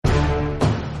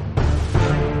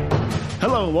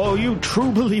Hello, all you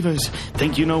true believers.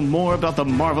 Think you know more about the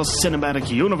Marvel Cinematic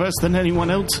Universe than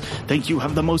anyone else? Think you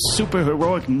have the most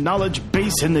superheroic knowledge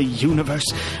base in the universe?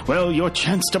 Well, your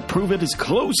chance to prove it is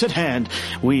close at hand.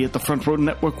 We at the Front Row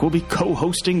Network will be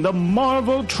co-hosting the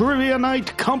Marvel Trivia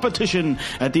Night competition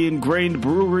at the Ingrained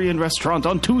Brewery and Restaurant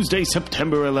on Tuesday,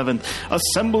 September 11th.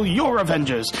 Assemble your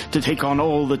Avengers to take on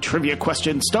all the trivia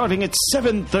questions starting at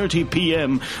 7:30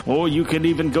 p.m. Or you can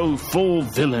even go full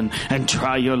villain and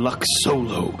try your luck solo.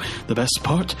 The best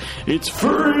part? It's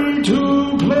free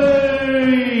to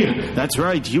play! That's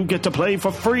right, you get to play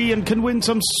for free and can win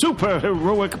some super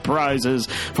heroic prizes.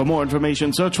 For more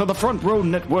information, search for the Front Row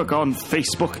Network on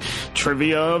Facebook.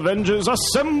 Trivia Avengers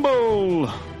Assemble!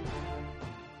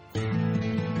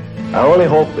 I only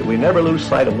hope that we never lose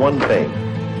sight of one thing,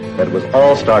 that it was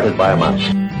all started by a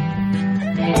mouse.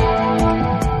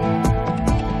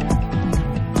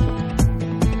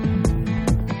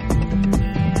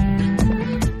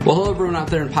 Well, hello everyone out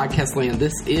there in podcast land.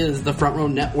 This is the Front Row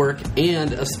Network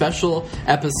and a special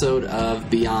episode of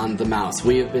Beyond the Mouse.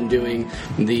 We have been doing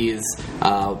these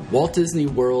Walt Disney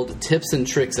World tips and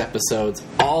tricks episodes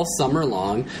all summer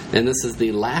long, and this is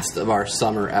the last of our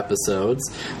summer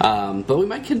episodes, but we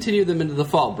might continue them into the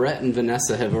fall. Brett and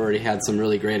Vanessa have already had some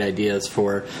really great ideas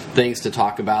for things to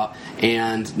talk about,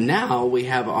 and now we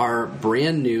have our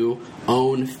brand new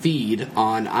own feed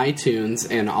on iTunes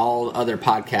and all other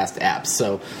podcast apps.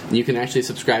 So you can actually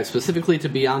subscribe specifically to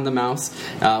Beyond the Mouse.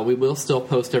 We will still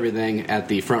post everything at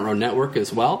the Front Row Network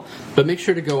as well, but make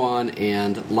sure to go on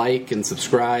and like and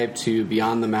subscribe to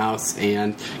Beyond the Mouse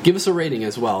and give us a rating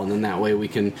as well, and then that way we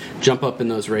can jump up in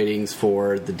those ratings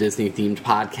for the Disney-themed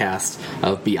podcast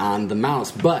of Beyond the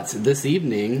Mouse. But this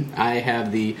evening, I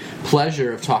have the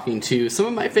pleasure of talking to some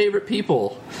of my favorite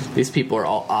people. These people are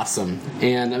all awesome,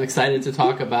 and I'm excited to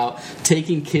talk about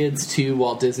taking kids to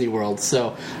Walt Disney World.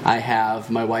 So I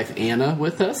have my wife Anna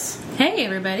with us. Hey,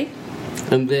 everybody.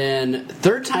 And then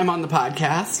third time on the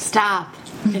podcast. Stop.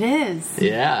 It is.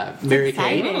 Yeah. Mary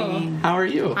Kate. Exciting. How are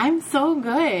you? I'm so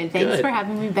good. Thanks for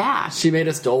having me back. She made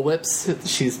us Dole Whips.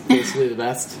 She's basically the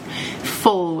best.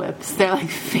 Full whips. They're like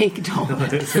fake Dole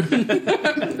Whips.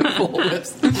 Full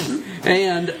whips.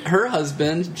 And her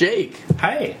husband, Jake.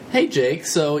 Hi. Hey, Jake.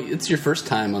 So it's your first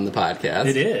time on the podcast.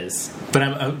 It is. But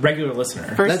I'm a regular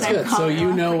listener. That's good. So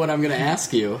you know what I'm going to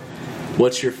ask you.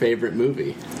 What's your favorite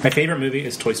movie? My favorite movie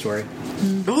is Toy Story.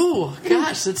 Oh,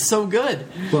 gosh, that's so good.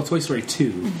 Well, Toy Story 2.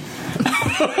 Okay,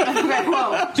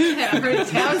 whoa.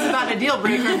 That was about a deal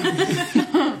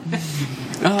breaker.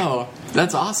 Oh,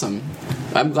 that's awesome.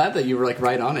 I'm glad that you were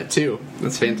right on it too.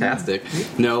 That's fantastic.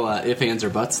 No ifs, ands, or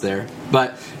buts there.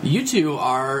 But you two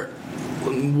are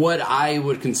what I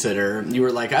would consider, you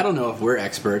were like, I don't know if we're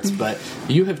experts, but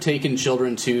you have taken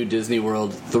children to Disney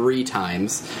World 3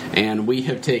 times, and we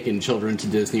have taken children to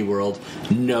Disney World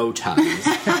no times.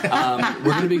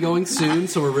 We're going to be going soon,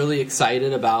 so we're really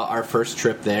excited about our first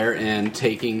trip there and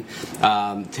taking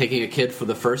a kid for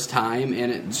the first time,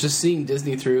 and it's just seeing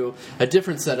Disney through a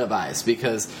different set of eyes,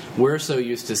 because we're so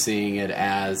used to seeing it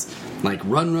as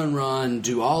run,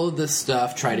 do all of this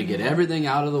stuff, try to get everything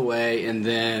out of the way, and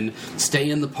then stay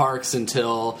in the parks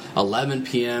until 11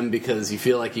 p.m. because you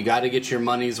feel like you got to get your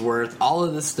money's worth. All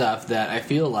of this stuff that I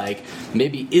feel like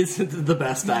maybe isn't the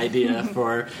best idea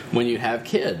for when you have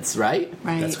kids, right?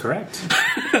 Right. That's correct.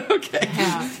 Okay.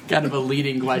 Yeah. Kind of a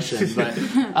leading question.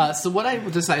 But so what I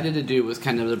decided to do was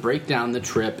kind of to break down the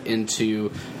trip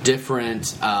into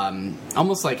different,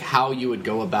 almost like how you would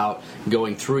go about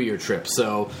going through your trip.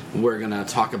 So we're going to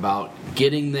talk about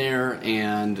getting there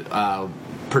and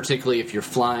particularly if you're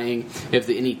flying, if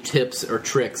any tips or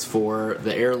tricks for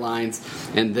the airlines,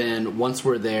 and then once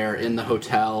we're there in the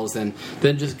hotels, and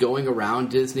then just going around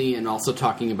Disney and also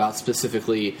talking about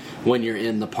specifically when you're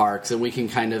in the parks, and we can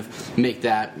kind of make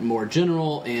that more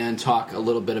general and talk a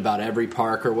little bit about every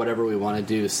park or whatever we want to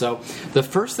do. So the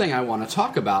first thing I want to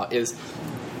talk about is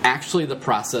actually the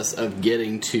process of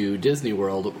getting to Disney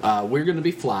World. We're going to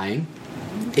be flying,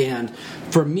 and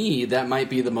for me, that might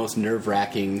be the most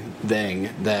nerve-wracking thing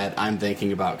that I'm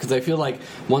thinking about, because I feel like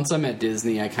once I'm at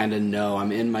Disney, I kind of know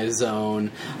I'm in my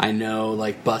zone. I know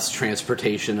bus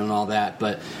transportation and all that,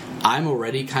 but I'm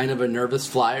already kind of a nervous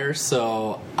flyer,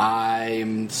 so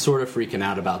I'm sort of freaking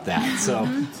out about that. So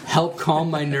help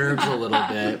calm my nerves a little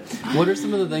bit. What are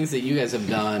some of the things that you guys have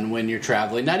done when you're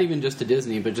traveling, not even just to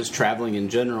Disney, but just traveling in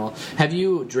general? Have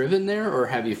you driven there or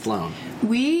have you flown?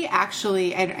 We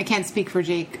actually, I can't speak for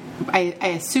Jake. I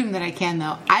assume that I can,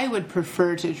 though. I would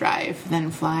prefer to drive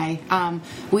than fly.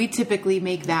 We typically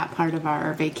make that part of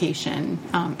our vacation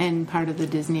and part of the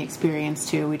Disney experience,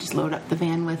 too. We just load up the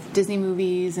van with Disney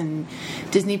movies and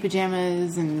Disney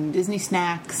pajamas and Disney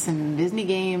snacks and Disney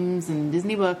games and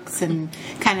Disney books and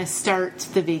kind of start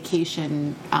the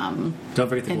vacation. Don't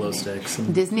forget the glow sticks.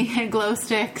 Disney had glow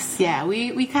sticks. Yeah,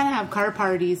 we kind of have car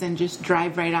parties and just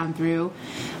drive right on through.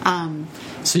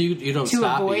 So you don't to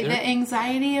stop avoid either? the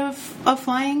anxiety of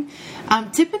flying.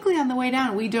 Typically on the way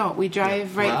down, we don't. We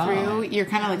drive right Wow. through. You're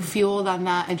kind of like fueled on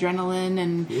that adrenaline.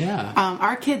 And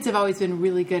our kids have always been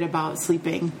really good about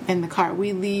sleeping in the car.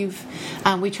 We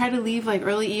try to leave like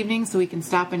early evening so we can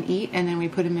stop and eat, and then we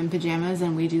put them in pajamas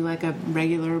and we do like a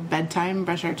regular bedtime,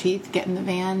 brush our teeth, get in the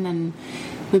van, and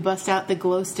we bust out the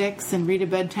glow sticks and read a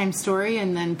bedtime story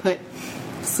and then put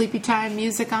sleepy time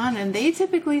music on, and they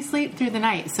typically sleep through the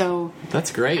night. So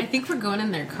That's great. I think we're going in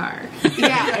their car.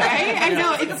 yeah, right? I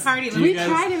know. It's a party. we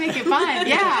try to make it fun,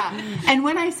 yeah. And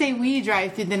when I say we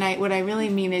drive through the night, what I really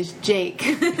mean is Jake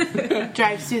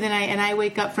drives through the night, and I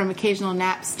wake up from occasional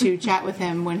naps to chat with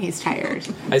him when he's tired.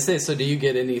 I say, so do you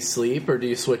get any sleep, or do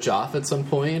you switch off at some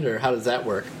point, or how does that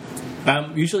work?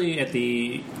 Usually at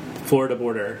the Florida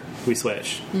border, we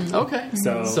switch. Okay.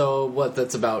 So what,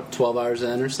 that's about 12 hours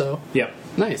in or so? Yep.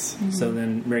 Nice. So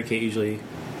then Mary Kate usually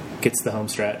gets the home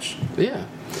stretch. Yeah.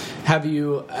 Have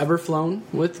you ever flown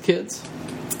with kids?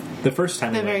 The first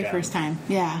time The we very went down. first time,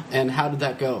 yeah. And how did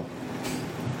that go?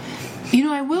 You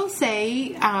know, I will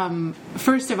say,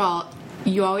 first of all,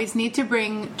 you always need to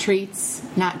bring treats,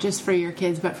 not just for your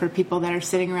kids, but for people that are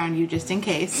sitting around you, just in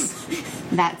case.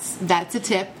 That's a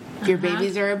tip. If your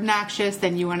babies are obnoxious,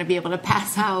 then you want to be able to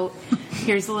pass out.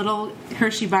 Here's a little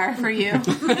Hershey bar for you.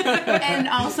 And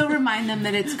also remind them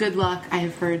that it's good luck, I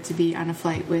have heard, to be on a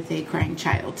flight with a crying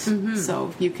child.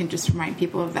 So you can just remind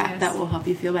people of that. Yes. That will help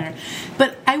you feel better.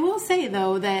 But I will say,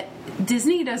 though, that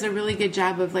Disney does a really good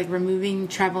job of like removing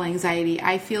travel anxiety.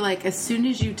 I feel like as soon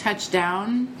as you touch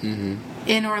down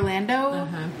in Orlando,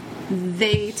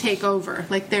 they take over.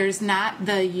 Like there's not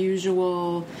the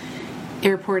usual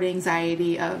airport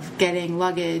anxiety of getting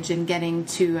luggage and getting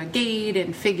to a gate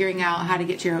and figuring out how to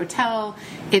get to your hotel.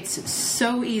 It's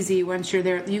so easy once you're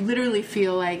there. You literally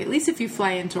feel like, at least if you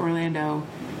fly into Orlando,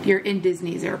 you're in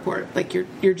Disney's airport. Like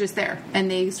you're just there, and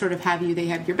they sort of have you. They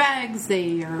have your bags.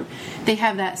 They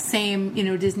have that same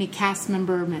Disney cast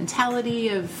member mentality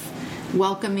of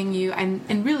welcoming you,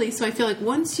 and really. So I feel like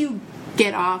once you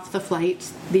get off the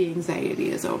flight, the anxiety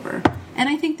is over. And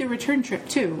I think the return trip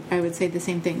too, I would say the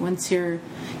same thing. Once you're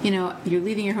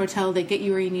leaving your hotel, they get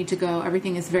you where you need to go.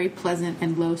 Everything is very pleasant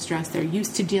and low stress. They're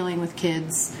used to dealing with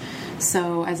kids.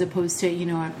 So as opposed to,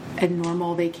 a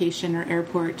normal vacation or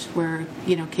airport where,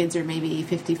 kids are maybe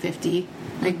 50-50,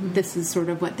 like this is sort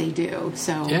of what they do.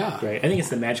 So Yeah. Right. I think it's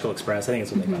the Magical Express. I think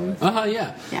that's what they call it.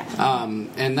 Yeah. Yeah.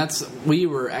 And we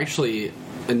were actually,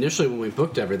 initially when we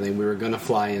booked everything, we were going to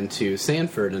fly into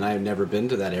Sanford, and I had never been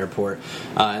to that airport.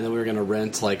 And then we were going to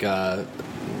rent like a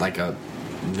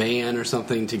van or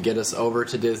something to get us over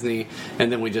to Disney,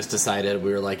 and then we just decided,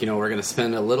 we were like, we're going to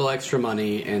spend a little extra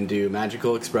money and do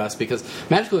Magical Express, because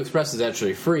Magical Express is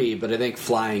actually free, but I think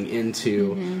flying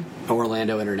into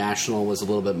Orlando International was a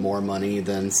little bit more money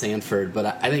than Sanford, but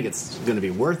I think it's going to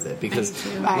be worth it, because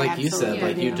like you said,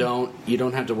 absolutely like you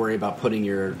don't have to worry about putting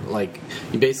your, like,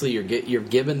 you're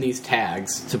given these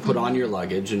tags to put on your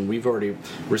luggage, and we've already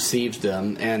received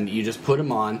them, and you just put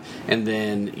them on, and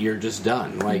then you're just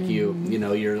done. Like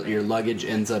your luggage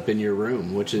ends up in your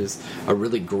room, which is a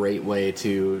really great way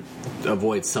to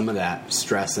avoid some of that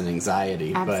stress and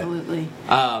anxiety. Absolutely.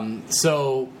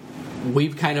 So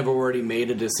we've kind of already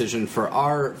made a decision for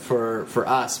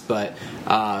us, but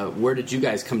where did you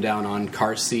guys come down on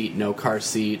car seat, no car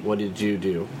seat? What did you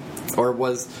do? Or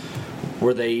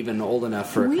were they even old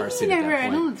enough for a car seat at that point? I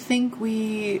don't think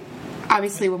we...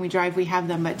 Obviously, when we drive, we have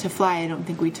them, but to fly, I don't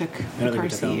think we took a car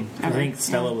seat. I think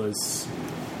Stella was...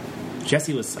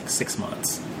 Jessie was like 6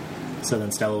 months. So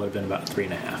then Stella would have been about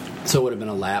 3.5. So it would have been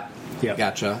a lap? Yep.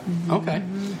 Gotcha. Okay.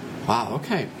 Wow,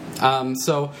 okay.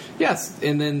 So, yes,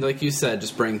 and then, like you said,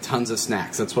 just bring tons of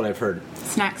snacks. That's what I've heard.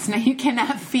 Snacks. Now, you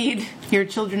cannot feed your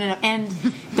children enough. And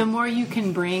the more you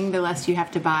can bring, the less you have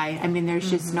to buy. I mean, there's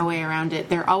just no way around it.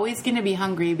 They're always going to be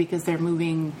hungry because they're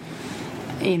moving,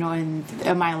 in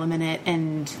a mile a minute.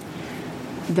 And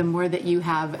the more that you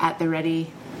have at the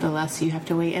ready, the less you have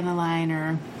to wait in a line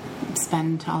or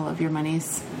spend all of your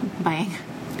monies buying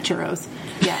churros.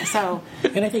 Yeah, so...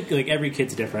 And I think, like, every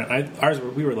kid's different.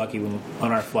 We were lucky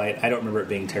on our flight. I don't remember it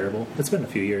being terrible. It's been a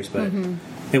few years, but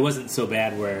it wasn't so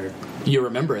bad where... You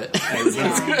remember it.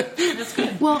 That's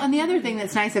good. Well, and the other thing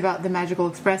that's nice about the Magical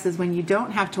Express is when you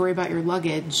don't have to worry about your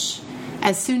luggage,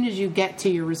 as soon as you get to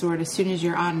your resort, as soon as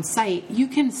you're on site, you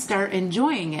can start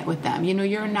enjoying it with them.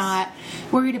 You're not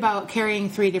worried about carrying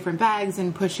 3 different bags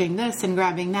and pushing this and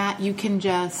grabbing that. You can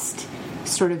just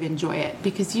sort of enjoy it,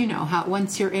 because how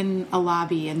once you're in a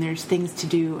lobby and there's things to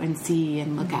do and see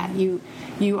and look at, you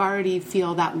already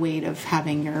feel that weight of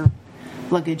having your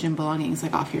luggage and belongings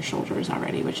off your shoulders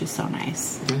already, which is so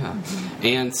nice. Yeah.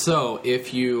 And so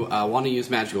if you want to use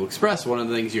Magical Express, one of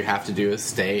the things you have to do is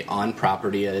stay on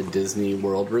property at a Disney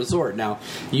World resort. Now,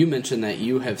 you mentioned that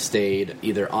you have stayed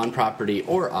either on property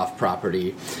or off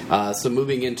property. So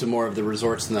moving into more of the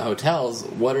resorts and the hotels,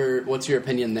 what's your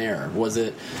opinion there? Was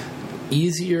it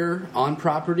easier on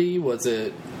property? Was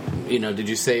it, did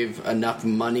you save enough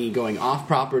money going off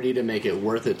property to make it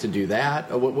worth it to do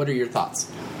that? What are your thoughts?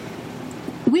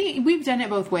 We've done it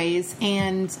both ways,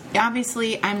 and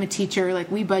obviously I'm a teacher.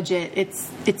 We budget.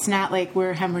 It's not like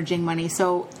we're hemorrhaging money,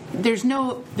 so there's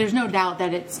no doubt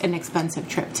that it's an expensive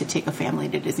trip to take a family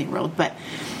to Disney World. But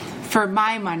for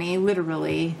my money,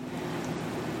 literally,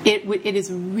 it is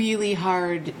really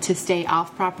hard to stay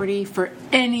off property for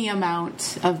any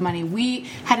amount of money. We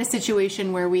had a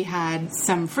situation where we had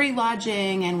some free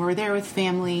lodging and we're there with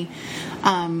family,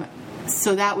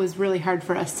 so that was really hard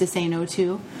for us to say no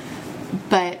to.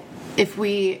 But if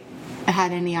we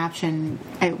had any option,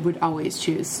 I would always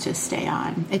choose to stay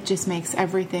on. It just makes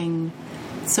everything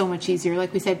so much easier.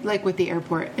 Like we said, like with the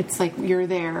airport, it's like you're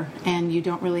there and you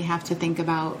don't really have to think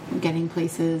about getting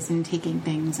places and taking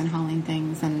things and hauling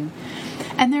things. And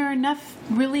there are enough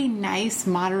really nice,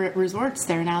 moderate resorts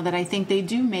there now that I think they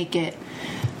do make it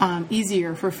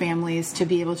easier for families to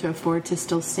be able to afford to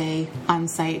still stay on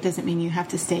site. It doesn't mean you have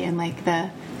to stay in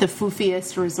the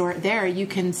foofiest resort there. You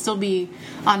can still be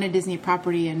on a Disney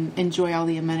property and enjoy all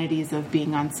the amenities of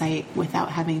being on site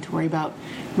without having to worry about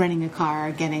renting a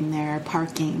car, getting there,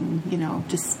 parking,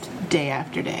 just day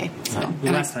after day. So.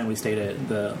 The last time we stayed at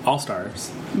the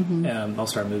All-Stars,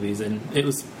 All-Star Movies, and it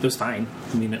was fine.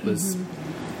 I mean, it was,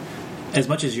 as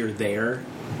much as you're there,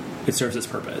 it serves its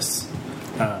purpose.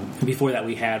 And before that,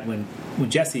 we had, when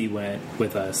Jesse went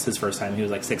with us his first time, he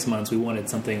was 6 months, we wanted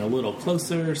something a little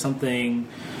closer, something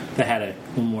that had a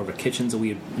little more of a kitchen, so we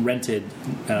had rented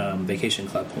Vacation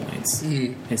Club points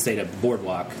and stayed at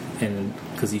Boardwalk, and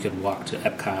because you could walk to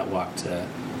Epcot, walk to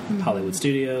Hollywood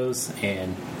Studios,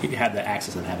 and you had the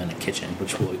access of having a kitchen,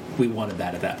 which we wanted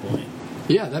that at that point.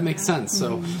 Yeah, that makes sense.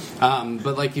 So,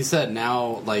 but like you said,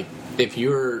 now, if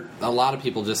a lot of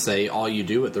people just say all you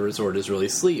do at the resort is really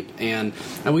sleep. And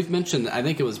we've mentioned, I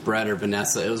think it was Brett or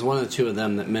Vanessa, it was one of the two of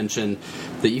them that mentioned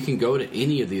that you can go to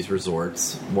any of these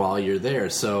resorts while you're there.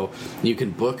 So you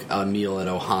can book a meal at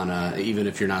Ohana, even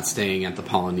if you're not staying at the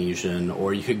Polynesian,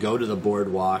 or you could go to the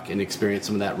Boardwalk and experience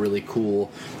some of that really cool,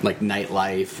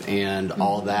 nightlife and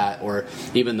all that, or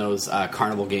even those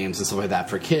carnival games and stuff like that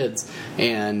for kids,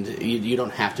 and you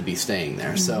don't have to be staying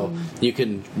there. So you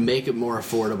can make it more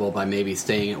affordable by maybe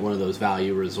staying at one of those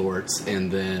value resorts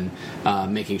and then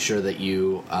making sure that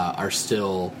you are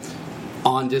still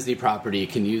on Disney property,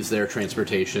 can use their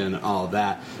transportation, all of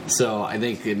that. So I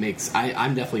think it makes...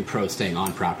 I'm definitely pro staying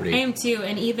on property. I am too,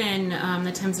 and even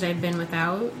the times that I've been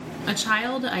without a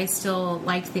child, I still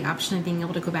liked the option of being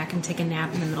able to go back and take a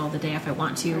nap in the middle of the day if I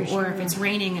want to, or if it's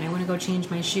raining and I want to go change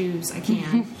my shoes, I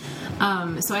can.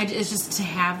 So it's just to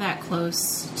have that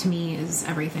close to me is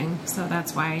everything. So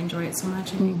that's why I enjoy it so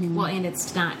much, I think. Well, and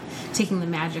it's not taking the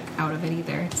magic out of it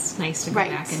either. It's nice to go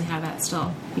back and have that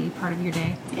still be part of your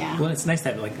day. Yeah. Well, it's nice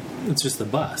to have it's just the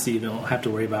bus. You don't have to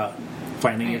worry about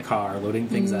finding your car, loading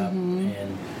things up,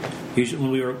 and usually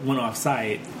when we went off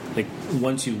site,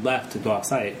 once you left to go off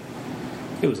site,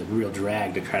 it was a real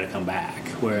drag to try to come back.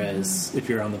 Whereas if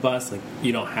you're on the bus,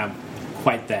 you don't have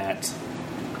quite that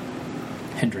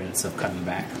hindrance of coming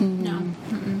back. No.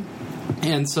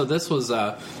 And so this was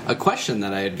a question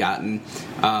that I had gotten,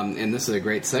 and this is a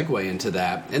great segue into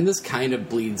that. And this kind of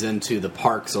bleeds into the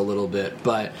parks a little bit,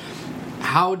 but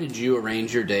how did you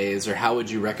arrange your days, or how would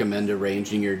you recommend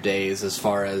arranging your days as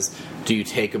far as, do you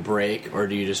take a break, or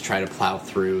do you just try to plow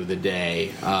through the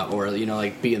day, or,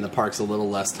 be in the parks a little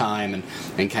less time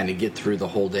and kind of get through the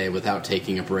whole day without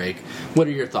taking a break? What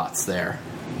are your thoughts there?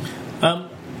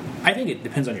 I think it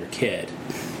depends on your kid.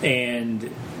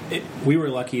 And we were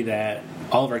lucky that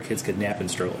all of our kids could nap in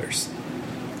strollers.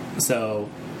 So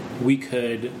we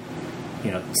could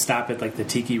stop at like the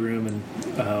tiki room and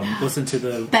listen to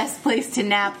the best place to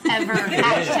nap ever.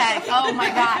 Hashtag, oh my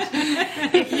gosh.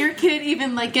 If your kid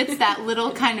even like gets that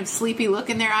little kind of sleepy look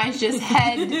in their eyes, just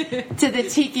head to the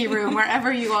tiki room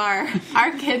wherever you are.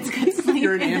 Our kids could sleep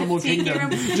You're in in Animal the tiki Kingdom.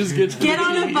 room. Just get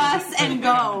on a bus and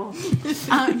go.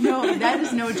 No, that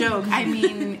is no joke. I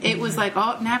mean, it was like,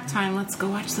 oh, nap time. Let's go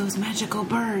watch those magical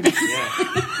birds.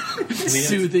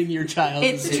 soothing your child.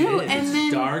 It's true. And it's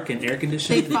then dark and air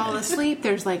conditioned. they fall asleep.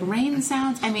 There's like rain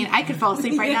sounds. I mean, I could fall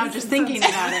asleep right now just thinking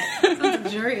about it. Sounds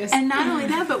luxurious. And not only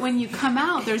that, but when you come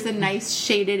out, there's a nice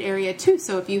shaded area too.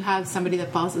 So if you have somebody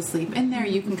that falls asleep in there,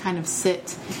 you can kind of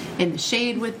sit in the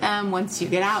shade with them once you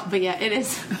get out. But yeah, it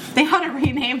is. They ought to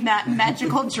rename that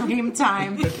Magical Dream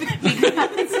Time.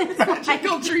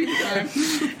 Magical dream time.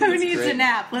 Who needs a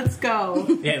nap? Let's go.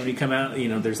 Yeah, when you come out,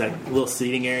 there's that little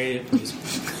seating area. You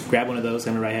just grab one of those. I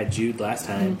remember I had Jude last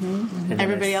time. And then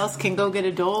Everybody else can go get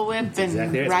a Dole Whip and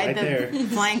exactly it. It's ride right the there.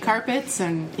 flying carpets.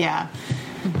 And yeah,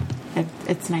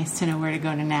 it's nice to know where to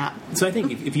go to nap. So I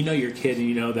think if you know your kid and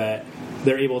you know that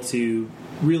they're able to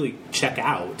really check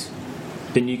out,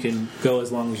 then you can go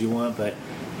as long as you want. But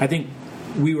I think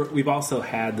we've also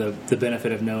had the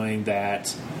benefit of knowing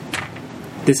that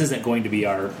this isn't going to be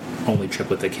our only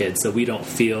trip with the kids, so we don't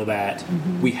feel that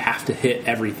we have to hit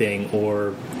everything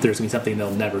or there's going to be something they'll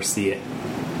never see it.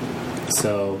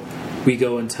 So we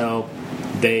go until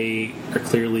they are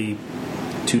clearly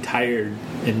too tired,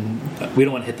 and we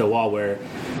don't want to hit the wall where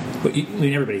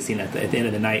everybody's seen at the end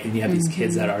of the night, and you have these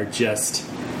kids that are just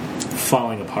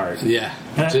falling apart. Yeah,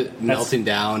 just melting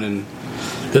down, and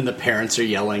then the parents are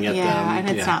yelling at them. Yeah, and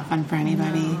it's not fun for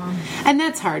anybody. No. And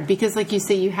that's hard because, like you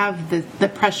say, you have the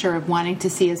pressure of wanting to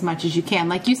see as much as you can.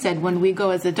 Like you said, when we go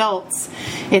as adults,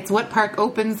 it's what park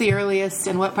opens the earliest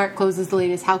and what park closes the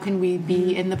latest. How can we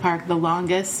be in the park the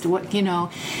longest?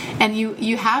 And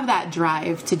you have that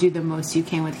drive to do the most you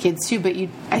can with kids too. But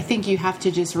I think you have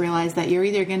to just realize that you're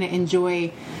either going to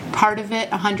enjoy part of it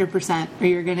 100% or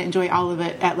you're going to enjoy all of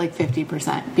it at like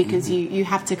 50% because you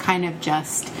have to kind of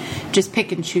just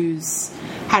pick and choose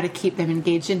how to keep them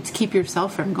engaged and to keep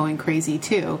yourself from going crazy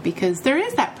too, because there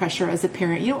is that pressure as a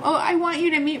parent. I want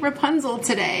you to meet Rapunzel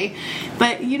today,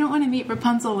 but you don't want to meet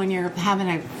Rapunzel when you're having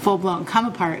a full-blown come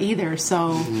apart either.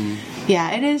 So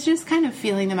yeah, it is just kind of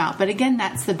feeling them out. But again,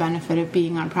 that's the benefit of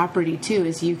being on property too,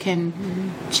 is you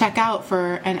can check out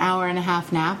for an hour and a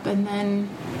half nap and then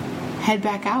head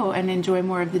back out and enjoy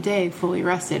more of the day fully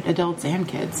rested, adults and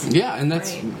kids. Yeah, and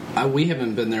that's we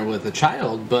haven't been there with a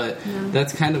child, but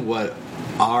that's kind of what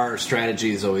our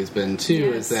strategy has always been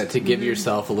too, is that to give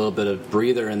yourself a little bit of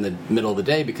breather in the middle of the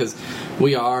day, because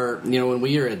we are, when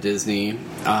we are at Disney,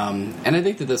 and I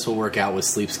think that this will work out with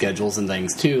sleep schedules and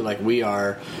things too, like we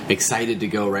are excited to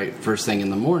go right first thing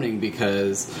in the morning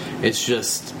because it's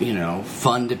just,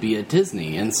 fun to be at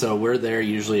Disney. And so we're there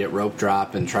usually at rope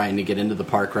drop and trying to get into the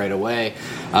park right away.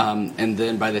 And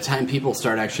then by the time people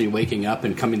start actually waking up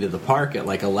and coming to the park at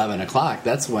like 11 o'clock,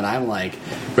 that's when I'm like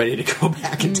ready to go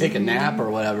back and take a nap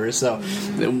or whatever. So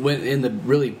when in the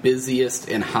really busiest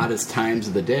and hottest times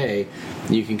of the day,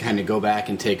 you can kind of go back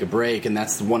and take a break, and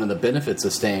that's one of the benefits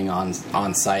of staying on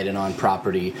site and on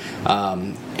property.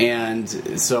 And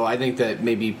so I think that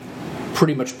maybe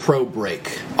pretty much pro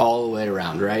break all the way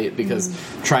around, right? Because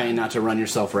trying not to run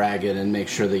yourself ragged and make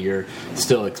sure that you're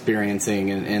still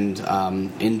experiencing and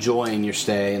enjoying your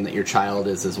stay, and that your child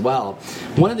is as well.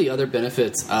 One of the other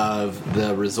benefits of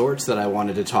the resorts that I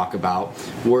wanted to talk about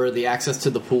were the access to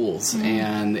the pools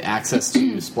and access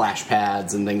to splash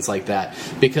pads and things like that.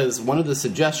 Because one of the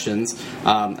suggestions,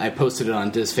 I posted it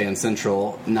on DisFan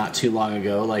Central not too long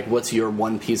ago, like, what's your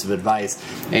one piece of advice?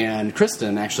 And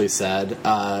Kristen actually said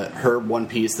her one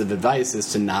piece of advice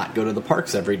is to not go to the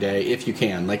parks every day if you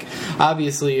can. Like,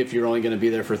 obviously, if you're only going to be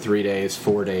there for 3 days,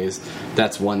 4 days,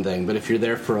 that's one thing. But if you're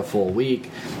there for a full week,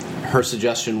 her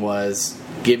suggestion was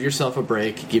give yourself a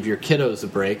break, give your kiddos a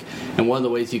break. And one of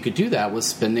the ways you could do that was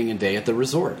spending a day at the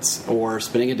resorts, or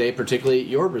spending a day particularly at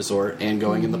your resort and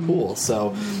going in the pool.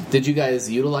 So did you guys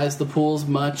utilize the pools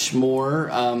much more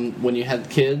when you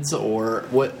had kids, or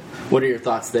what are your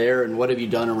thoughts there, and what have you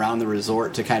done around the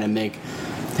resort to kind of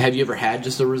have you ever had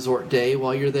just a resort day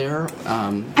while you're there?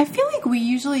 I feel like we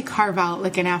usually carve out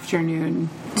like an afternoon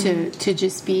to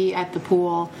just be at the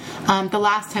pool. The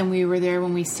last time we were there,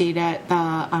 when we stayed at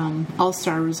the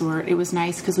All-Star Resort, it was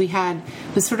nice because it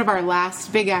was sort of our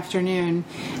last big afternoon,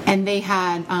 and they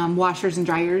had washers and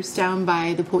dryers down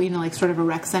by the pool, like sort of a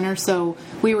rec center. So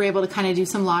we were able to kind of do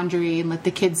some laundry and let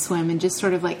the kids swim and just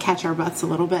sort of like catch our butts a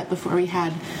little bit before we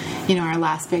had, our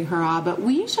last big hurrah. But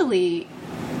we usually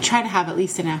try to have at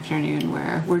least an afternoon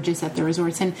where we're just at the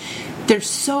resorts. And there's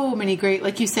so many great,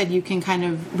 like you said, you can kind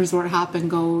of resort hop and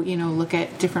go, look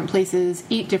at different places,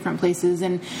 eat different places.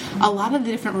 And a lot of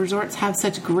the different resorts have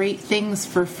such great things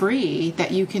for free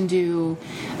that you can do,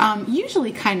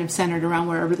 usually kind of centered around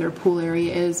wherever their pool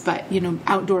area is, but,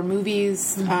 outdoor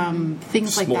movies,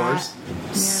 things like that.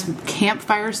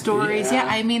 Campfire stories. Yeah,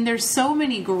 I mean, there's so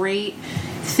many great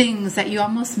things that you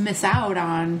almost miss out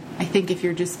on, I think, if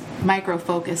you're just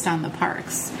micro-focused on the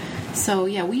parks. So,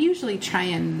 yeah, we usually try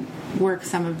and work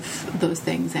some of those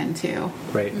things in, too.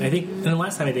 Right. And I think, and the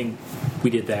last time I think we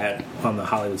did that on the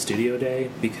Hollywood Studio Day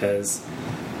because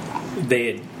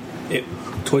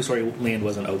Toy Story Land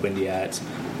wasn't opened yet.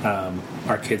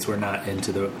 Our kids were not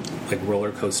into the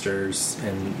roller coasters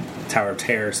and Tower of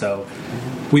Terror, so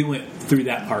we went through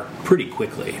that park pretty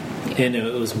quickly. And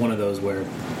it was one of those where,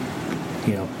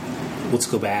 let's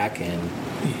go back, and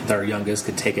our youngest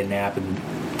could take a nap and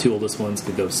two oldest ones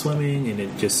could go swimming, and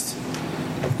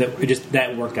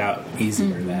that worked out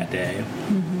easier that day.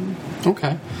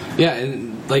 Okay. Yeah,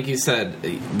 and like you said,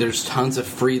 there's tons of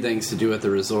free things to do at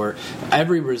the resort.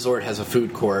 Every resort has a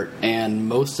food court, and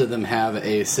most of them have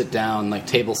a sit-down,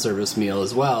 table service meal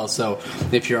as well. So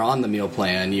if you're on the meal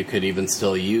plan, you could even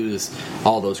still use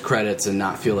all those credits and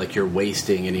not feel like you're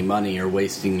wasting any money or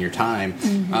wasting your time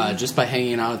just by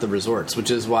hanging out at the resorts,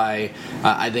 which is why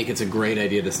I think it's a great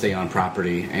idea to stay on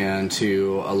property and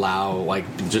to allow,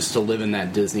 just to live in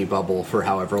that Disney bubble for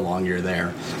however long you're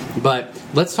there. But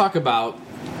let's talk about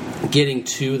getting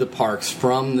to the parks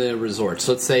from the resorts.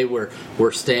 Let's say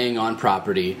we're staying on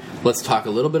property. Let's talk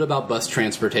a little bit about bus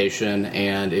transportation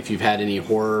and if you've had any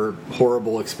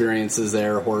horrible experiences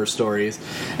there, horror stories.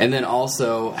 And then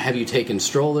also, have you taken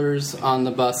strollers on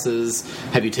the buses?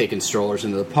 Have you taken strollers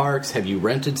into the parks? Have you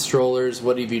rented strollers?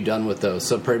 What have you done with those?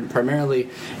 So primarily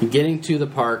getting to the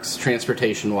parks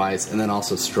transportation-wise, and then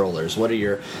also strollers. What are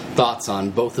your thoughts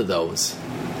on both of those?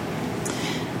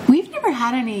 Never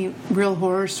had any real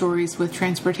horror stories with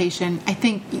transportation. I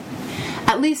think,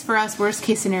 at least for us, worst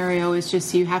case scenario is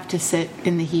just you have to sit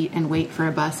in the heat and wait for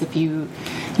a bus. If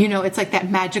it's like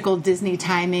that magical Disney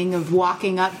timing of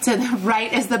walking up to the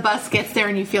right as the bus gets there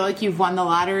and you feel like you've won the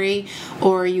lottery,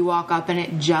 or you walk up and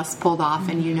it just pulled off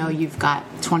and you've got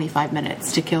 25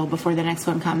 minutes to kill before the next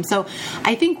one comes. So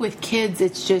I think with kids,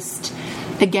 it's just,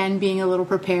 again, being a little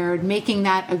prepared, making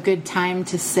that a good time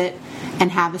to sit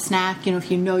and have a snack.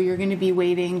 If you're going to be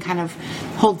waiting, kind of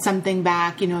hold something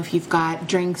back, if you've got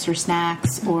drinks or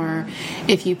snacks, or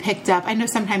if you picked up, I know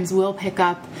sometimes we'll pick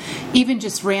up even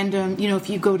just random, if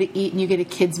you go to eat and you get a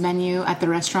kid's menu at the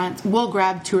restaurant, we'll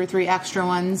grab 2 or 3 extra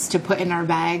ones to put in our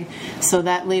bag so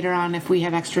that later on, if we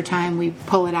have extra time, we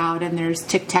pull it out and there's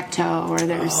tic-tac-toe or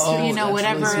there's,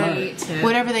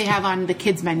 whatever they have on the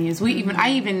kids' menus.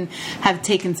 I even have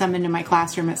taken some into my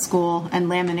classroom at school and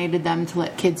laminated them to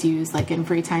let kids use in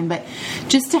free time, but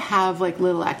just to have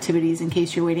little activities in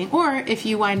case you're waiting, or if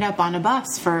you wind up on a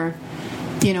bus for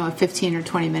a 15 or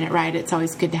 20 minute ride, it's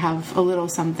always good to have a little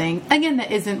something, again,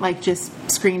 that isn't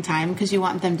just screen time, because you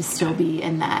want them to still be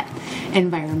in that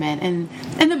environment.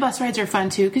 And the bus rides are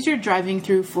fun too, because you're driving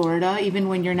through Florida, even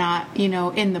when you're not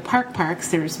in the parks,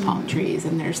 there's palm trees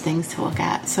and there's things to look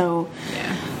at. So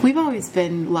we've always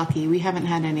been lucky. We haven't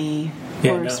had any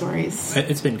horror stories.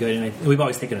 It's been good, and we've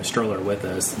always taken a stroller with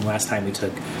us. And last time we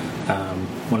took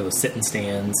one of those sit-and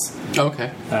stands.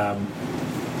 Okay.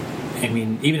 I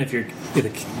mean, even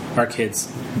if our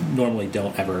kids normally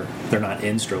they're not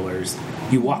in strollers,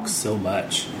 you walk so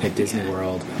much at Disney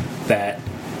World that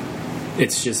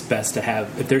it's just best to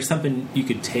have, if there's something you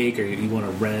could take or you want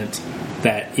to rent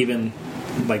that even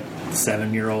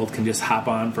 7-year-old can just hop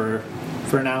on for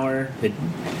an hour,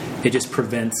 it just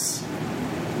prevents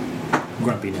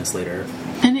grumpiness later.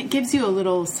 And it gives you a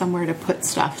little somewhere to put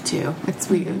stuff too.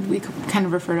 We kind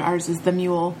of refer to ours as the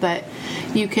mule, but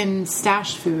you can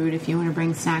stash food if you want to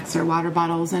bring snacks or water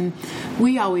bottles. And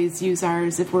we always use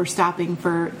ours if we're stopping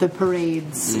for the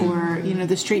parades or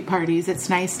the street parties. It's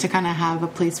nice to kind of have a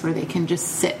place where they can just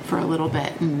sit for a little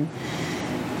bit and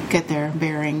get their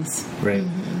bearings. Right.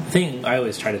 The thing I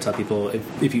always try to tell people,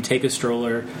 if you take a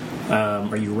stroller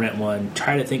or you rent one,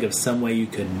 try to think of some way you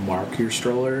can mark your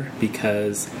stroller,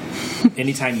 because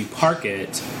anytime you park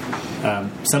it,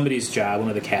 somebody's job, one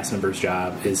of the cast members'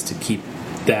 job, is to keep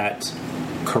that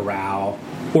corral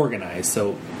organized,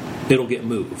 so it'll get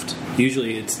moved.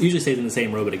 Usually stays in the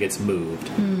same row, but it gets moved.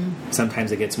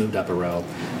 Sometimes it gets moved up a row.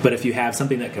 But if you have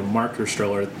something that can mark your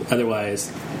stroller,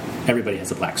 otherwise everybody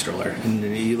has a black stroller, and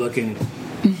you look and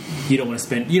you don't want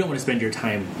to spend your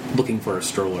time looking for a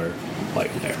stroller while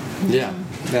you're there. Yeah,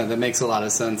 that makes a lot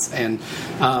of sense. And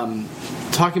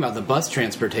talking about the bus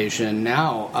transportation,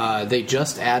 now they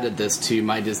just added this to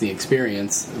My Disney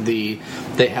Experience. They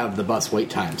have the bus wait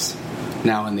times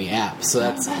now in the app, so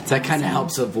that kind of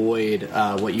helps avoid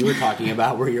what you were talking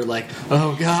about, where you're like,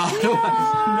 oh god,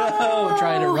 no,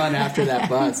 trying to run after that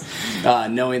bus,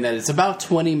 knowing that it's about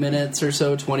 20 minutes or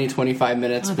so, 25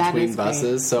 minutes between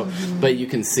buses. So, but you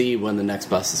can see when the next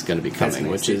bus is going to be coming,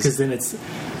 which is because then it's,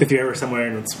 if you're ever somewhere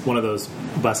and it's one of those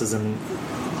buses and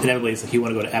inevitably it's like you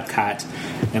want to go to Epcot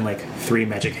and like 3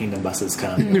 Magic Kingdom buses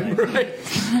come. Like, right.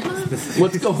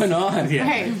 What's going on? Yeah.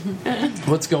 Right.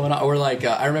 What's going on? Or like,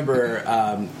 I remember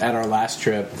at our last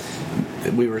trip,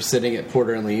 we were sitting at Port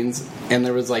Orleans, and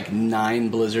there was like 9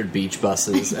 Blizzard Beach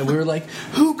buses, and we were like,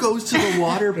 "Who goes to the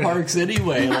water parks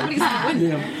anyway?" Like,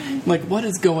 like, what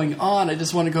is going on? I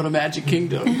just want to go to Magic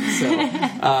Kingdom.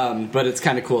 So, but it's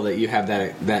kind of cool that you have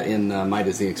that in the My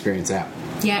Disney Experience app.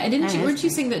 Yeah, weren't you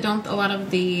saying that don't a lot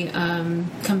of the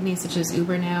companies such as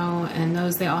Uber now and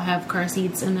those, they all have car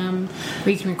seats in them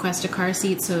where you can request a car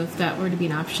seat, so if that were to be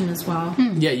an option as well.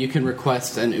 Yeah, you can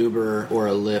request an Uber or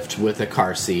a Lyft with a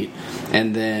car seat.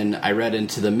 And then I read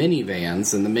into the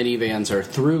minivans, and the minivans are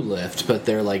through Lyft, but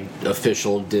they're like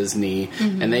official Disney,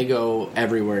 and they go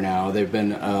everywhere now. They've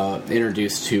been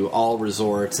introduced to all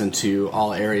resorts and to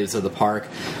all areas of the park,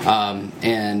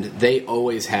 and they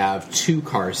always have 2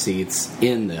 car seats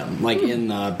in them, like in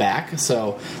the back,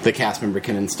 so the cast member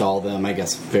can install them, I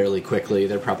guess, fairly quickly.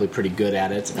 They're probably pretty good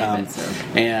at it.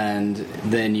 And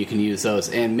then you can use those.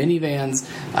 And minivans,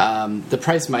 the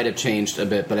price might have changed a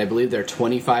bit, but I believe they're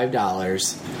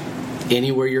 $25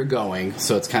 anywhere you're going,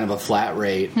 so it's kind of a flat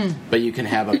rate, but you can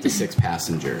have up to 6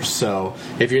 passengers. So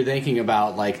if you're thinking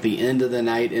about like the end of the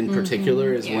night in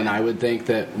particular is when I would think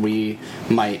that we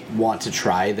might want to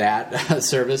try that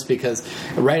service, because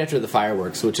right after the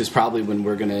fireworks, which is probably when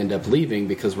we're going to end up leaving,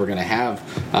 because we're going to have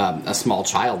a small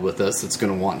child with us that's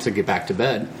going to want to get back to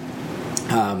bed.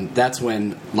 That's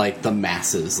when like the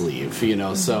masses leave, you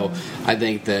know. So I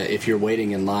think that if you're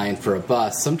waiting in line for a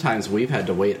bus, sometimes we've had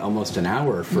to wait almost an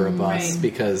hour for a bus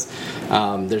because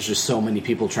there's just so many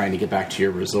people trying to get back to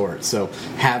your resort. So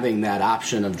having that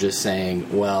option of just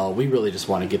saying, well, we really just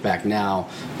want to get back now,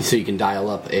 so you can dial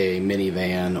up a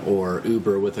minivan or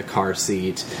Uber with a car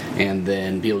seat and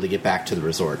then be able to get back to the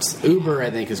resorts. Uber, I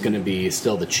think, is going to be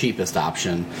still the cheapest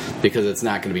option because it's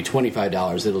not going to be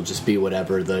 $25. It'll just be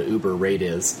whatever the Uber rate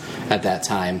is at that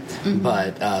time,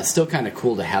 but still kind of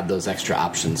cool to have those extra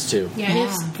options too.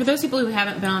 Yeah. For those people who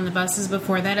haven't been on the buses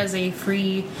before, that is a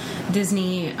free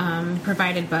Disney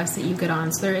provided bus that you get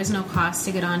on, so there is no cost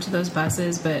to get onto those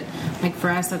buses, but like for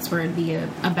us, that's where it'd be a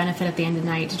benefit at the end of the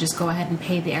night to just go ahead and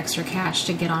pay the extra cash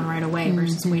to get on right away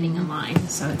versus waiting in line.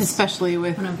 So it's especially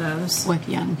with one of those with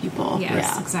young people.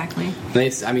 Yes, exactly. They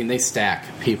stack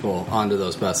people onto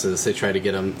those buses. They try to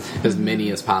get them as many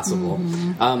as possible.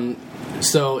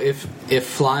 So if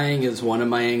flying is one of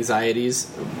my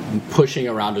anxieties, pushing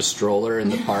around a stroller in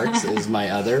the parks is my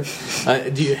other.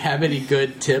 Do you have any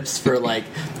good tips for, like,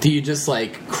 do you just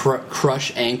like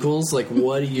crush ankles? Like,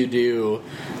 what do you do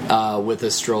with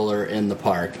a stroller in the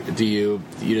park? Do you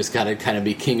just got to kind of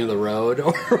be king of the road,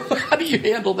 or how do you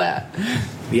handle that?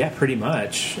 Yeah, pretty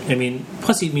much. I mean,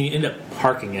 plus you end up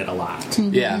parking it a lot.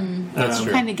 Yeah, that's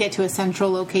true. Kind of get to a central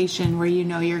location where you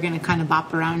know you're going to kind of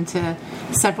bop around to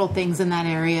several things in that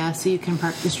area, so you can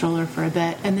park the stroller for a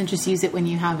bit and then just use it when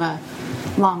you have a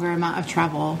longer amount of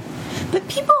travel. But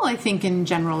people, I think, in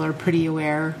general are pretty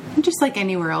aware. Just like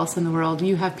anywhere else in the world,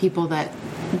 you have people that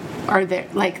are there,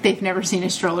 like they've never seen a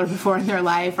stroller before in their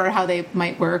life, or how they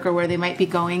might work or where they might be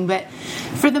going. But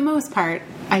for the most part,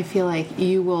 I feel like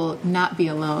you will not be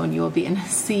alone. You will be in a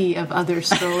sea of other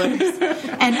strollers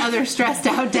and other stressed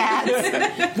out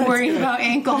dads worried about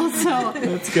ankles. So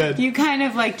that's good. You kind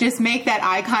of like just make that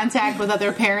eye contact with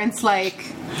other parents, like,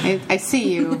 I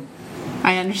see you.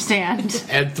 I understand.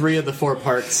 And 3 of the 4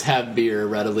 parks have beer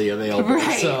readily available,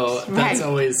 so that's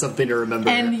always something to remember.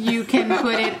 And you can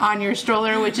put it on your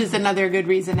stroller, which is another good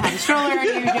reason to have a stroller.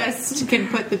 You just can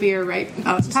put the beer right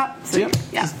on top. So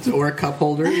or a cup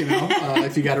holder, you know,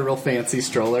 if you got a real fancy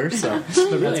stroller. So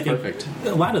that's perfect.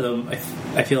 A lot of them,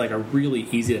 I feel like, are really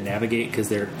easy to navigate because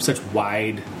they're such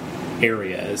wide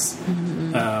areas.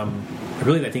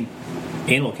 I think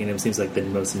Animal Kingdom seems like the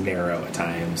most narrow at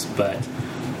times, but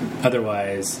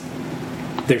otherwise,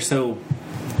 they're so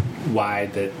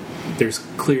wide that there's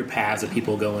clear paths of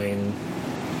people going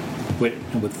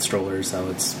with strollers,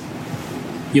 so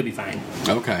you'll be fine.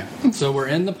 Okay. So we're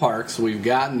in the parks. We've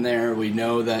gotten there. We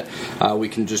know that we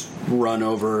can just run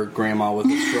over Grandma with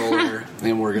the stroller,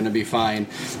 and we're going to be fine.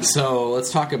 So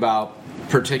let's talk about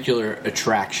particular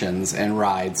attractions and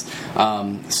rides.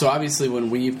 So obviously when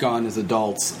we've gone as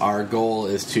adults, our goal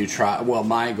is to try, well,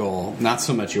 my goal, not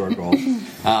so much your goal,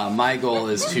 my goal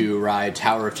is to ride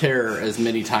Tower of Terror as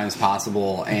many times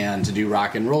possible and to do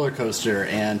Rock and Roller Coaster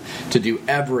and to do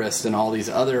Everest and all these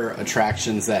other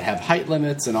attractions that have height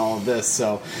limits and all of this.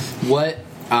 So what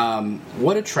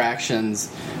attractions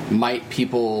might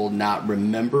people not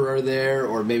remember are there,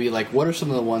 or maybe like what are some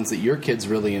of the ones that your kids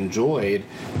really enjoyed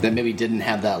that maybe didn't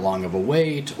have that long of a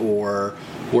wait, or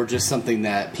just something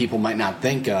that people might not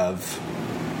think of,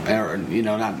 or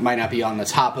might not be on the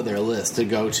top of their list to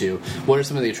go to? What are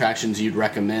some of the attractions you'd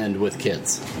recommend with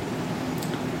kids?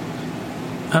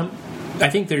 I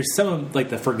think there's some of like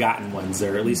the forgotten ones,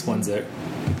 or at least ones that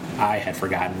I had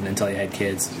forgotten until I had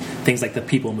kids. Things like the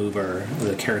People Mover, or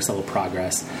the Carousel of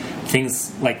Progress,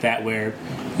 things like that where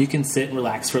you can sit and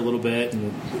relax for a little bit,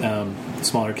 and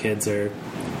smaller kids are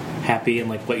happy. And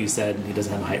like what you said, he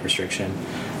doesn't have a height restriction.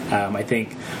 I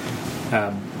think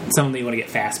some that you want to get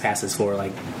fast passes for,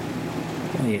 like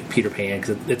Peter Pan,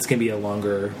 because it's going to be a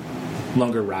longer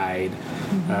ride.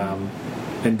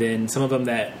 And then some of them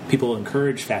that people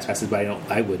encourage fast passes, but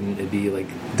I wouldn't. It'd be like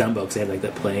Dumbo, because they have like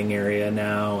that playing area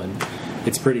now, and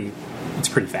it's pretty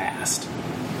fast.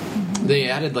 They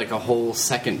added like a whole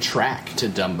second track to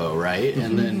Dumbo, right?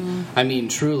 And then, I mean,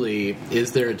 truly,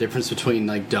 is there a difference between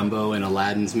like Dumbo and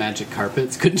Aladdin's Magic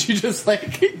Carpets? Couldn't you just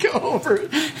like go over?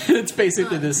 It's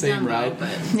basically the same Dumbo,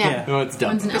 ride. Yeah. Oh, it's Dumbo.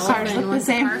 One's an elephant, one's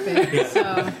a carpet.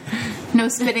 So No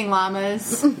spitting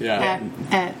llamas at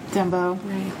Dumbo.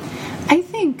 right. I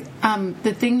think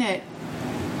the thing that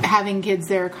having kids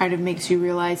there kind of makes you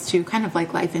realize too, kind of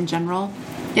like life in general,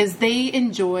 is they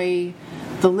enjoy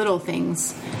the little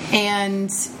things.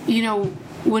 And,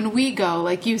 when we go,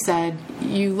 like you said,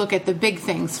 you look at the big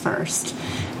things first.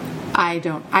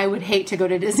 I would hate to go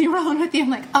to Disney World with you. I'm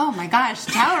like, oh my gosh,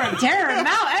 Tower of Terror and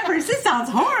Mount Everest, this sounds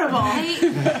horrible.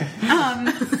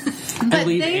 But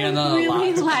they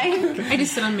really like... I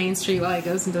just sit on Main Street while he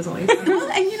goes and does all these things.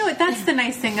 Well, and you know what? That's the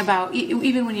nice thing about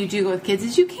even when you do go with kids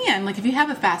is you can. Like if you have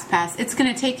a fast pass, it's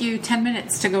going to take you 10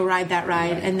 minutes to go ride that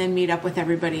ride and then meet up with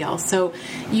everybody else. So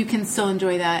you can still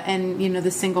enjoy that. And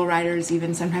the single riders,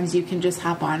 even sometimes you can just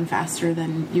hop on faster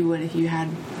than you would if you had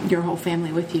your whole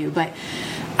family with you. But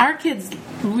our kids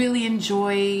really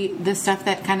enjoy the stuff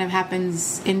that kind of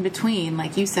happens in between.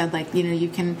 Like you said, you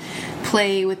can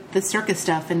play with the circus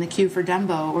stuff in the queue for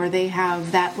Dumbo, or they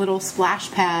have that little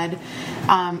splash pad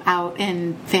out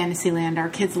in Fantasyland. Our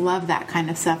kids love that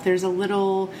kind of stuff. There's a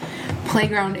little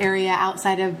playground area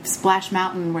outside of Splash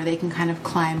Mountain where they can kind of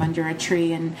climb under a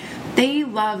tree, and they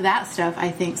love that stuff,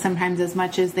 I think, sometimes as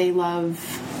much as they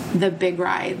love the big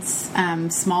rides.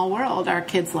 Small World, our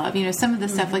kids love. Some of the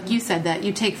stuff, like you said, that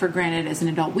you take for granted as an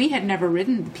adult. We had never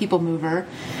ridden the People Mover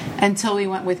until we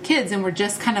went with kids, and we're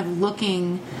just kind of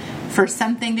looking for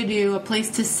something to do, a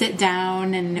place to sit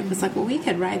down, and it was like, well, we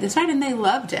could ride this ride, and they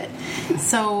loved it.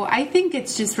 So I think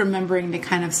it's just remembering to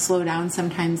kind of slow down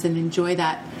sometimes and enjoy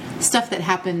that stuff that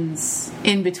happens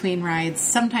in between rides.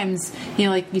 Sometimes,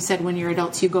 like you said, when you're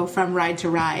adults, you go from ride to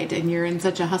ride, and you're in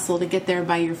such a hustle to get there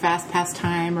by your fast pass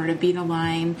time or to beat a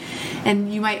line,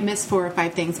 and you might miss 4 or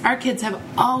 5 things. Our kids have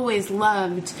always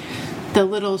loved the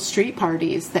little street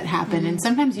parties that happen, and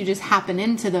sometimes you just happen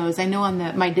into those. I know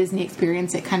on my Disney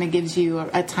experience, it kind of gives you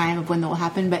a time of when they'll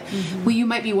happen, but you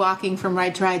might be walking from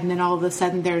ride to ride, and then all of a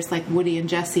sudden there's like Woody and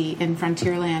Jessie in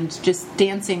Frontierland just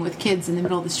dancing with kids in the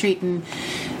middle of the street, and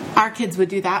our kids would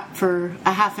do that for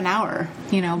a half an hour,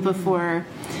 before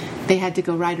they had to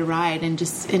go ride a ride, and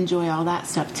just enjoy all that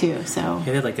stuff too. So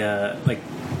they had like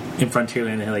in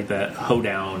Frontierland, they had like that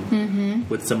hoedown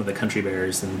with some of the country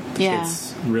bears, and the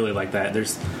kids really like that.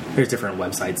 There's different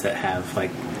websites that have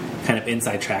like kind of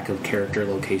inside track of character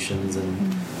locations,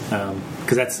 and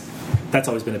because that's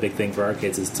always been a big thing for our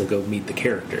kids, is to go meet the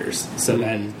characters. So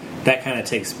that kind of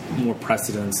takes more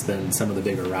precedence than some of the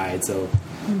bigger rides. So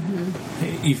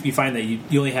you find that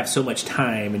you only have so much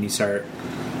time, and you start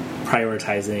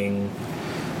prioritizing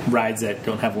rides that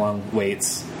don't have long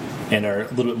waits and are a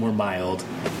little bit more mild,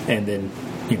 and then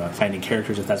finding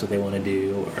characters if that's what they want to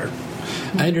do. Or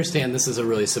I understand this is a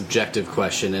really subjective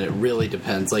question, and it really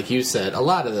depends. Like you said, a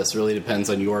lot of this really depends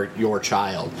on your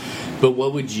child. But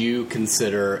what would you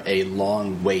consider a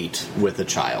long wait with a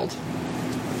child?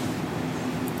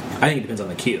 I think it depends on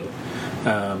the queue.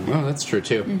 Well, that's true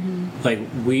too. Like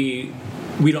we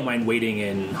don't mind waiting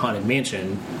in Haunted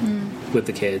Mansion with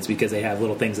the kids because they have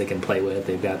little things they can play with.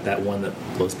 They've got that one that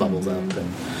blows bubbles up,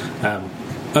 and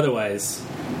otherwise,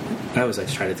 I always like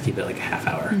to try to keep it like a half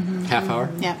hour. Half hour?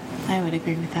 Yep, I would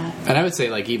agree with that. And I would say,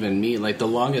 like, even me, like, the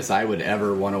longest I would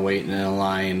ever want to wait in a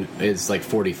line is, like,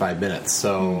 45 minutes.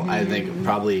 So I think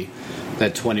probably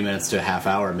that 20 minutes to a half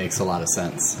hour makes a lot of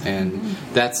sense. And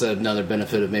that's another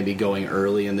benefit of maybe going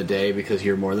early in the day, because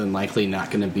you're more than likely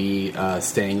not going to be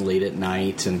staying late at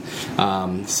night. And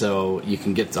so you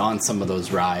can get on some of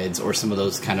those rides or some of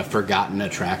those kind of forgotten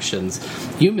attractions.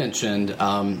 You mentioned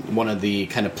one of the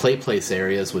kind of play place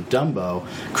areas with Dumbo.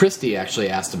 Christy actually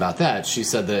asked about that. She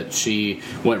said that she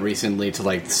went recently to,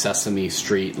 like, Sesame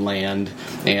Street Land,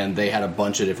 and they had a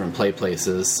bunch of different play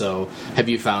places. So have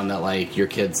you found that, like, your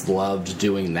kids loved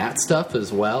doing that stuff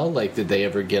as well? Like, did they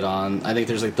ever get on? I think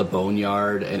there's, like, the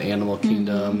Boneyard and Animal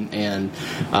Kingdom, and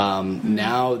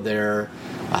now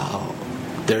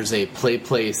there's a play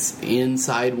place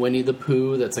inside Winnie the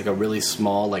Pooh that's like a really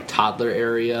small, like, toddler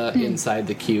area inside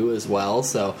the queue as well.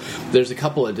 So there's a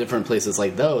couple of different places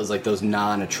like those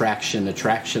non-attraction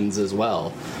attractions as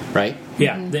well, right?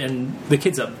 Yeah, and the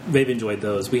kids, they've enjoyed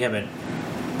those. I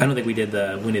don't think we did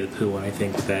the Winnie the Pooh one. I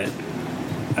think that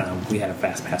we had a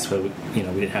fast pass, so we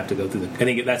didn't have to go through I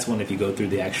think that's one if you go through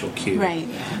the actual queue. Right.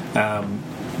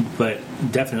 But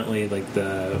definitely, like,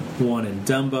 the one in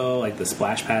Dumbo, like the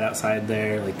splash pad outside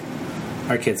there, like,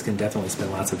 our kids can definitely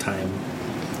spend lots of time.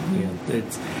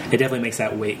 It definitely makes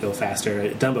that wait go faster.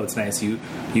 At Dumbo, it's nice. You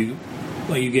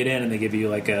get in and they give you,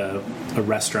 like, a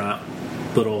restaurant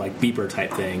little, like, beeper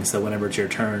type thing. So whenever it's your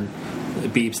turn,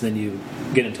 it beeps, and then you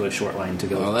get into a short line to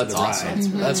go. Oh, that's to the awesome.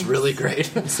 ride. That's really great.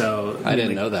 So I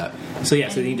didn't know that. So yeah,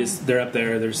 so they're up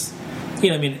there. There's,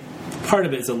 part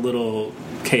of it's a little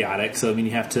chaotic. So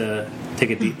you have to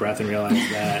take a deep breath and realize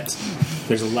that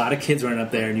there's a lot of kids running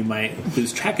up there, and you might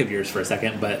lose track of yours for a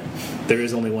second. But there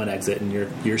is only one exit, and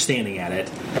you're standing at it.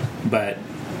 But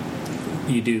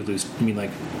you do lose.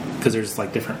 Because there's,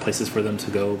 like, different places for them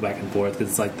to go back and forth.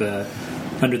 Because it's like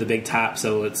under the big top,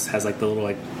 so it has, like, the little,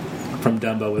 like, from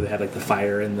Dumbo where they have, like, the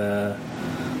fire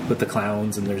with the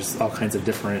clowns, and there's all kinds of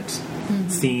different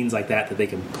scenes like that they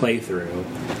can play through.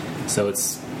 So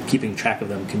it's keeping track of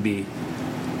them can be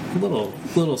a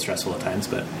little stressful at times,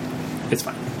 but it's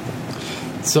fine.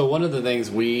 So one of the things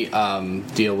we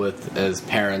deal with as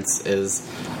parents is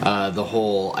the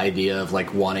whole idea of,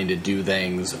 like, wanting to do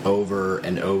things over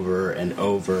and over and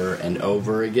over and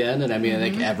over again. And I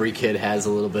think every kid has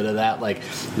a little bit of that. Like,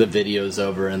 the video's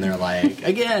over and they're like,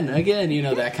 again,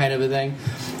 that kind of a thing.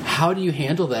 How do you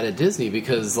handle that at Disney?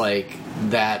 Because, like,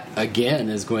 that again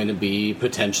is going to be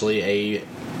potentially a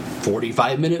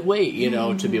 45-minute wait,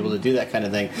 to be able to do that kind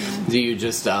of thing. Do you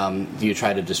just do you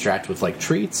try to distract with, like,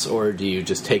 treats, or do you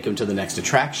just take them to the next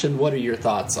attraction? What are your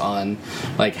thoughts on,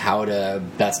 like, how to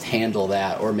best handle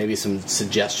that, or maybe some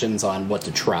suggestions on what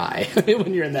to try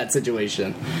when you're in that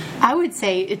situation? I would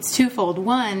say it's twofold.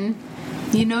 One,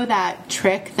 that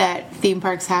trick that theme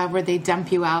parks have where they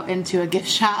dump you out into a gift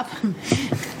shop?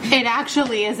 It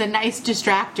actually is a nice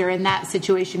distractor in that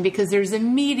situation, because there's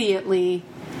immediately,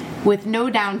 with no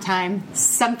downtime,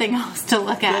 something else to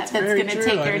look at that's going to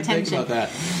take your attention.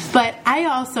 But I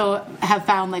also have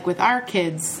found, like, with our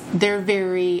kids, they're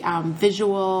very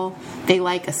visual. They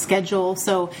like a schedule.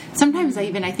 So sometimes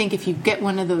I think if you get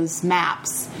one of those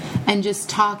maps and just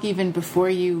talk even before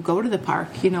you go to the park,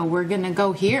 we're going to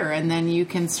go here, and then you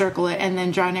can circle it and then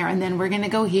draw an arrow, and then we're going to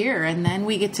go here, and then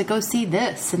we get to go see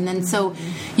this. And then so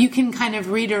you can kind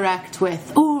of redirect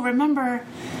with, remember,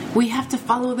 we have to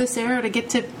follow this arrow to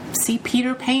get to see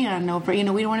Peter Pan over, we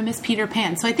don't want to miss Peter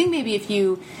Pan. So I think maybe if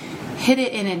you hit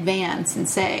it in advance and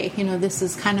say, this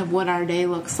is kind of what our day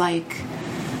looks like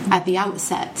at the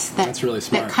outset. That's really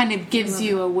smart. That kind of gives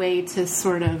you a way to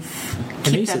sort of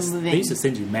keep them moving. They used to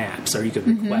send you maps, or you could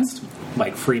request,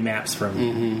 like, free maps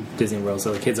from Disney World.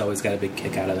 So the kids always got a big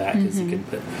kick out of that, because you can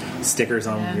put stickers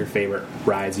on your favorite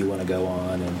rides you want to go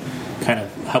on, and kind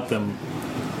of help them.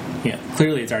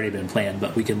 Clearly it's already been planned,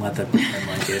 but we can let them pretend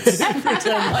like it's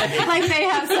like they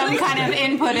have some kind of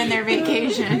input in their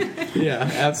vacation. Yeah,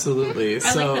 absolutely.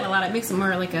 I like that a lot. It makes it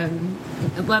more like it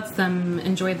lets them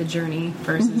enjoy the journey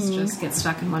versus just get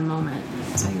stuck in one moment.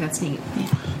 So I think that's neat.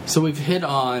 Yeah. So we've hit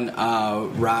on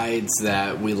rides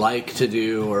that we like to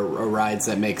do, or rides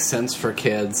that make sense for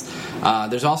kids.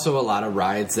 There's also a lot of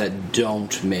rides that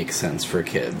don't make sense for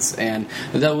kids. And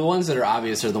the ones that are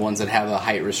obvious are the ones that have a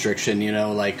height restriction,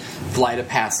 like Flight of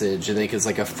Passage, I think is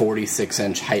like a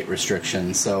 46-inch height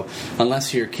restriction. So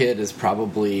unless your kid is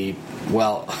probably,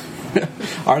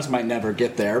 Ours might never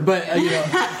get there, but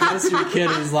unless your kid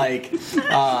is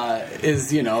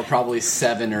probably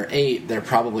 7 or 8, they're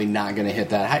probably not going to hit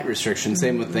that height restriction.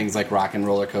 Same with things like Rock and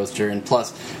Roller Coaster, and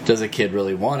plus, does a kid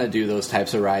really want to do those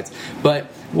types of rides? But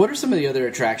what are some of the other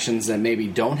attractions that maybe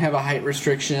don't have a height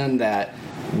restriction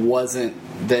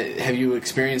have you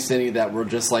experienced any that were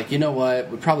just like, you know what,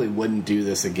 we probably wouldn't do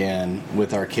this again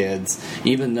with our kids,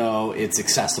 even though it's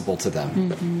accessible to them?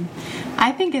 Mm-hmm.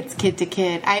 I think it's kid to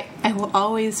kid. I will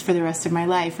always, for the rest of my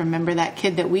life, remember that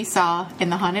kid that we saw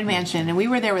in the Haunted Mansion, and we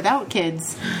were there without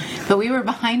kids, but we were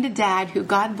behind a dad who,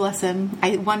 God bless him,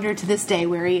 I wonder to this day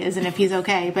where he is and if he's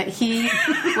okay, but he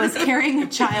was carrying a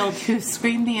child who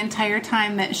screamed the entire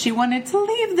time that she wanted to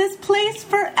leave this place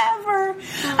forever.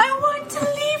 I want to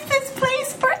leave this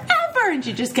place forever, and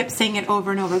she just kept saying it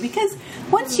over and over, because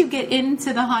once you get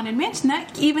into the Haunted Mansion,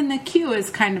 that even the queue is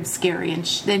kind of scary, and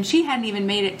then she hadn't even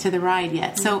made it to the ride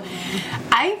yet. So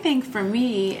I think for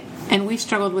me, and we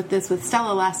struggled with this with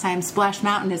Stella last time, Splash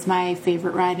Mountain is my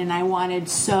favorite ride, and I wanted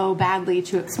so badly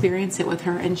to experience it with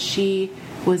her, and she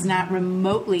was not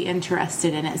remotely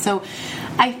interested in it. So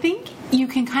I think you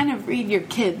can kind of read your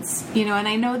kids, and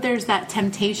I know there's that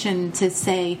temptation to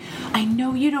say, I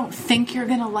know you don't think you're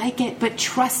going to like it, but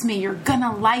trust me, you're going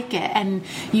to like it, and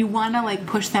you want to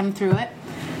push them through it.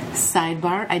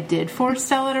 Sidebar, I did force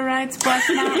Stella to ride Splash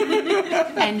Mountain,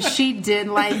 and she did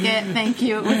like it. Thank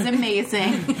you. It was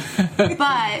amazing.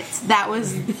 But that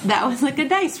was like a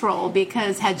dice roll,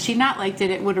 because had she not liked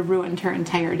it, it would have ruined her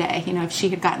entire day. If she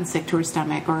had gotten sick to her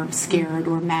stomach or scared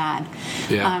or mad.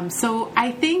 Yeah. So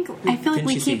I feel like Didn't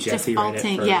we you see keep Jessie write it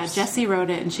defaulting. first? Yeah, Jessie wrote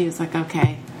it, and she was like,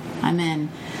 okay, I'm in.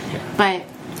 Yeah. But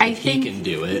I He think can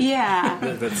do it. Yeah.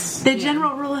 That's The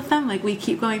general rule of thumb, we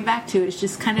keep going back to, is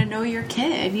just kind of know your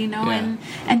kid,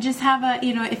 and just have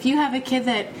if you have a kid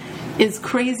that is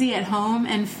crazy at home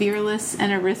and fearless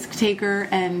and a risk taker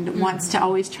and wants to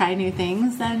always try new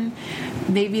things, then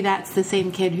maybe that's the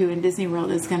same kid who in Disney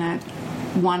World is going to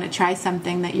want to try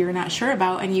something that you're not sure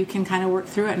about, and you can kind of work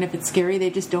through it, and if it's scary, they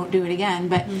just don't do it again.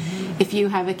 But if you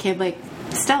have a kid like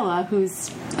Stella,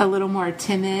 who's a little more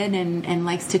timid and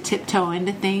likes to tiptoe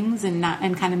into things and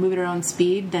kind of move at her own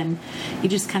speed, then you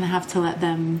just kind of have to let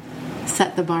them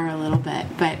set the bar a little bit.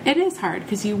 But it is hard,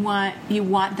 because you want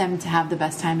them to have the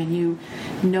best time, and you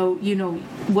know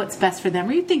what's best for them,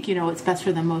 or you think you know what's best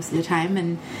for them most of the time,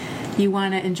 and you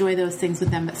want to enjoy those things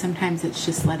with them, but sometimes it's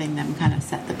just letting them kind of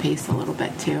set the pace a little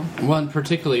bit too. Well, and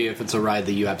particularly if it's a ride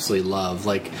that you absolutely love.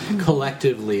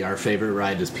 Collectively, our favorite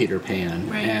ride is Peter Pan.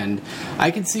 Right. And I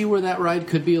can see where that ride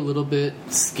could be a little bit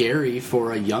scary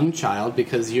for a young child,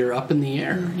 because you're up in the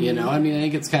air. I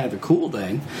think it's kind of a cool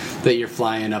thing that you're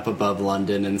flying up above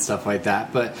London and stuff like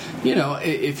that. But,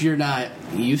 if you're not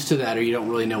used to that, or you don't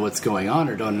really know what's going on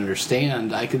or don't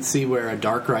understand, I could see where a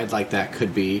dark ride like that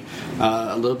could be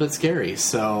a little bit scary.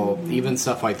 So even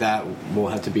stuff like that we'll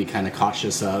have to be kind of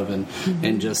cautious of,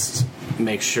 and just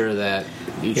make sure that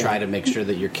you try to make sure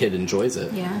that your kid enjoys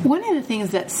it. Yeah. One of the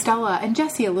things that Stella and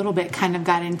Jessie a little bit kind of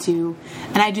got into,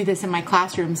 and I do this in my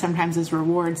classroom sometimes as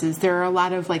rewards, is there are a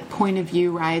lot of point of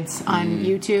view rides on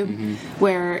YouTube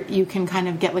where you can kind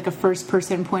of get a first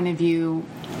person point of view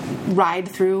ride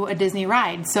through a Disney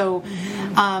ride. So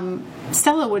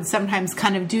Stella would sometimes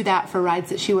kind of do that for rides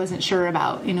that she wasn't sure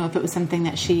about, if it was something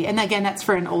that and again, that's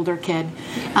for an older kid.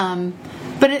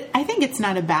 But I think it's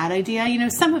not a bad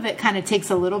idea. Some of it kind of takes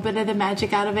a little bit of the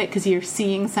magic out of it, because you're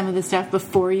seeing some of the stuff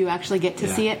before you actually get to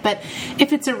see it. But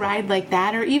if it's a ride like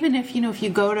that, or even if you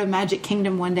go to Magic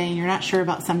Kingdom one day and you're not sure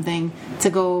about something, to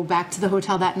go back to the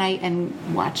hotel that night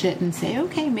and watch it and say,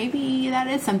 okay, maybe that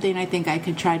is something I think I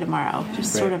could try tomorrow.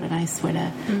 Just sort of a nice way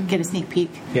to get a sneak peek.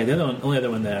 Yeah, the only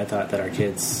other one that I thought that our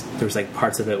kids, there was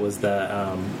parts of it was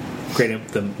the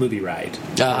movie ride.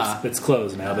 It's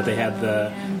closed now, but they had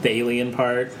the alien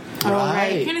part. Oh,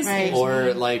 right. Right. Or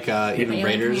even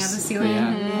Raiders.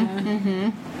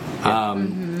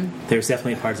 There's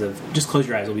definitely parts of just close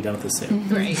your eyes, we'll be done with this soon.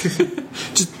 Right.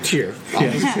 Just here.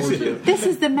 This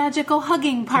is the magical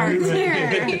hugging part.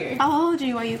 Here. I'll hold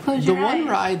you while you close your eyes. The one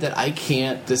ride that I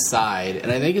can't decide,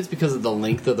 and I think it's because of the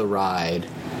length of the ride,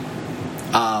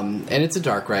 and it's a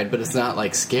dark ride, but it's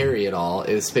not scary at all,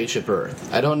 is Spaceship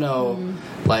Earth. I don't know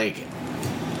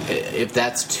if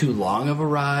that's too long of a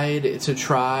ride to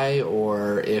try,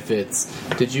 or if it's...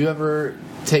 Did you ever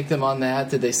take them on that?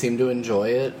 Did they seem to enjoy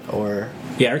it? Or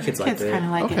Yeah, our kids liked Kids it. kind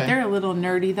of like Okay. it. They're a little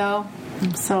nerdy though,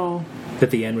 so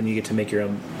At the end when you get to make your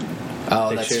own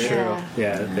Oh, that's true.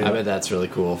 Yeah, I bet that's really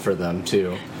cool for them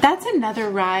too. That's another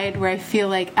ride where I feel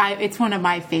like it's one of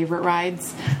my favorite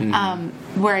rides,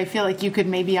 where I feel like you could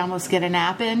maybe almost get a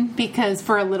nap in, because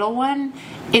for a little one,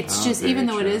 it's just, even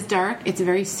though it is dark, it's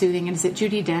very soothing. And is it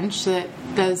Judi Dench that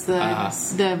does the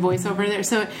voiceover there?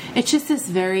 So it's just this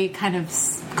very kind of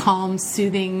calm,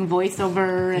 soothing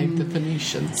voiceover. Like and the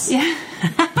Phoenicians. Yeah.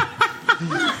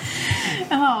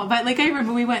 Oh, but like I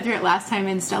remember we went through it last time,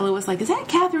 and Stella was like, "Is that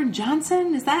Katherine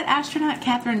Johnson? Is that astronaut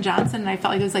Katherine Johnson?" And I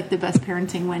felt like it was like the best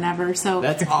parenting win ever. So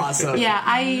That's awesome. yeah,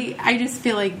 I just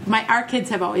feel like our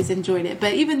kids have always enjoyed it.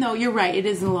 But even though you're right, it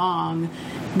is long,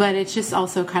 but it's just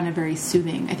also kind of very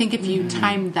soothing. I think if you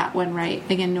timed that one right,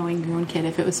 again, knowing your own kid,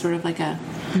 if it was sort of like a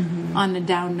on a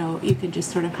down note, you could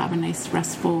just sort of have a nice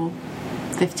restful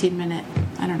 15-minute.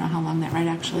 I don't know how long that ride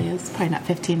actually is. Probably not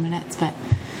 15 minutes, but.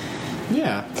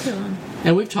 Yeah.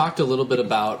 And we've talked a little bit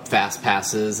about fast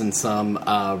passes and some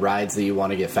rides that you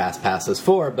want to get fast passes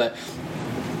for, but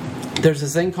there's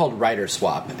this thing called Rider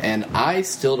Swap, and I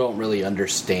still don't really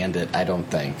understand it, I don't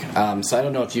think. So I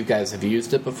don't know if you guys have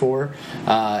used it before,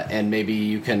 and maybe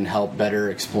you can help better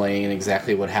explain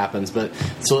exactly what happens. But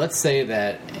so let's say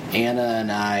that Anna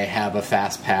and I have a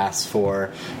fast pass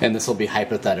for, and this will be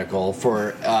hypothetical,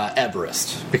 for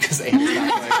Everest, because Anna's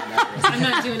not going on Everest. I'm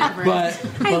not doing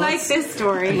Everest. But I like this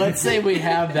story. Let's say we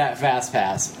have that fast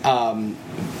pass.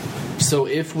 So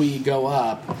if we go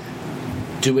up,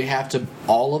 do we have to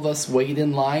all of us wait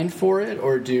in line for it,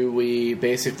 or do we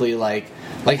basically like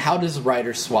how does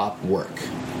Rider Swap work?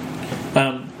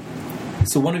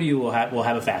 So one of you will have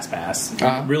a fast pass.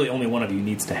 Really, only one of you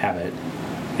needs to have it.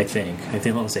 I think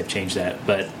unless they've changed that.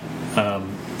 But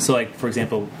so like for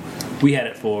example, we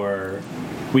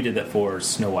did that for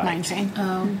Snow White. Mine Train.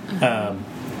 Oh.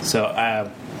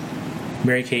 So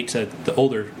Mary Kate took the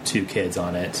older two kids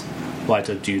on it, while I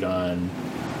took Jude on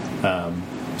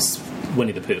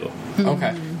Winnie the Pooh.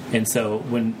 Okay. And so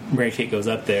when Mary Kate goes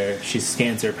up there, she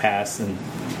scans her pass, and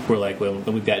we're like, well,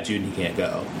 we've got Jude and he can't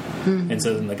go. And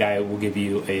so then the guy will give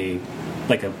you a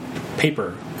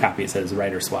paper copy that says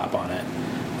Rider Swap on it,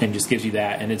 and just gives you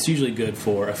that, and it's usually good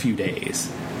for a few days.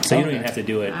 So you don't even have to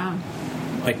do it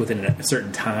like within a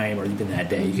certain time or even that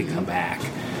day. You can come back.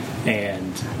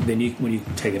 And then when you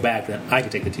take it back, then I can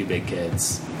take the two big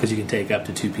kids, because you can take up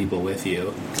to 2 people with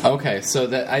you. Okay, so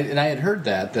I had heard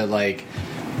that like,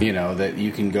 you know, that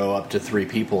you can go up to 3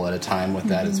 people at a time with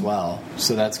that as well.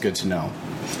 So that's good to know.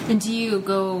 And do you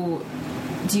go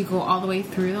all the way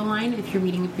through the line if you're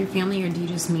meeting with your family, or do you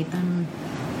just meet them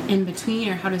in between,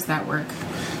 or how does that work?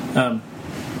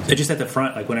 Just at the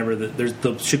front, like whenever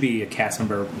there should be a cast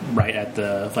member right at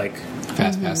the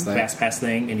fast pass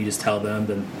thing, and you just tell them,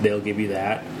 then they'll give you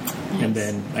that. Nice. And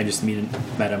then I just met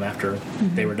them after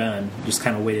they were done. Just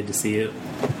kind of waited to see it.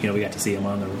 You know, we got to see them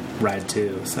on the ride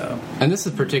too. So, and this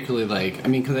is particularly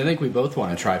because I think we both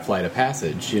want to try Flight of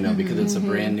Passage. You know, because it's a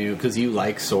brand new. Because you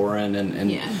like Soarin',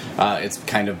 and it's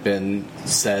kind of been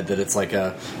said that it's like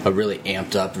a really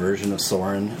amped up version of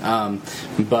Soarin'.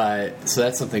 But so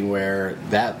that's something where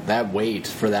that wait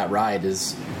for that ride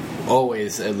is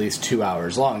always at least 2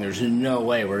 hours long. There's no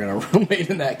way we're going to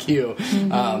wait in that queue.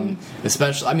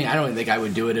 Especially, I mean, I don't even think I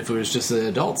would do it if it was just the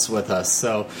adults with us.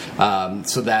 So,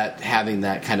 so that having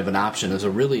that kind of an option is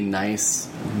a really nice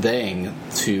thing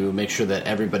to make sure that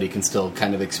everybody can still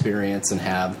kind of experience and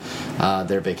have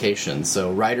their vacation.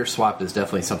 So, Rider Swap is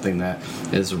definitely something that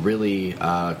is really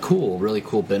really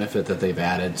cool benefit that they've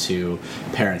added to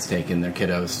parents taking their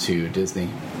kiddos to Disney.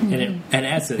 And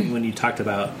as when you talked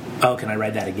about, can I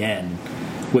ride that again?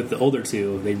 With the older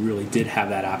two, they really did have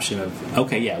that option of,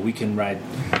 okay, yeah, we can ride.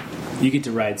 You get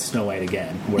to ride Snow White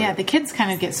again. Yeah, the kids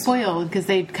kind of get spoiled because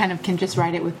they kind of can just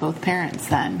ride it with both parents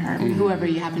then, or whoever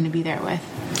you happen to be there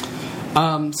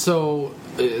with. So,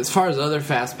 as far as other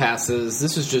fast passes,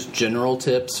 this is just general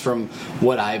tips from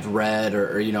what I've read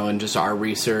or in just our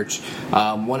research.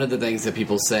 One of the things that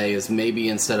people say is maybe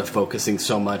instead of focusing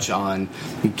so much on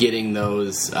getting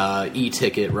those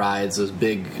e-ticket rides, those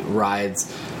big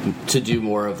rides, to do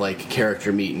more of like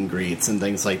character meet and greets and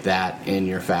things like that in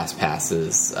your fast pass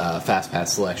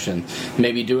selection.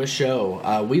 Maybe do a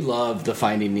show. We love the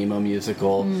Finding Nemo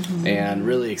musical and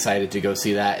really excited to go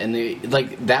see that. And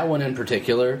that one in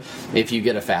particular, if you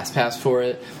get a fast pass for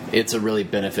it, it's a really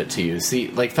benefit to you. See,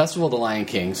 like Festival of the Lion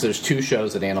King, so there's 2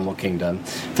 shows at Animal Kingdom.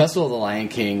 Festival of the Lion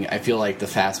King, I feel like the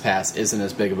fast pass isn't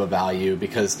as big of a value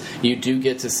because you do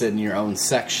get to sit in your own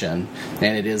section,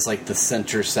 and it is like the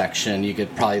center section. You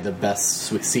could probably probably the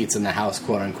best seats in the house,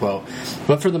 quote unquote.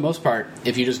 But for the most part,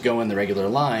 if you just go in the regular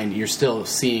line, you're still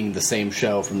seeing the same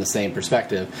show from the same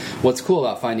perspective. What's cool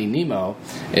about Finding Nemo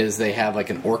is they have like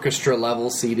an orchestra level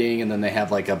seating, and then they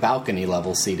have like a balcony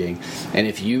level seating. And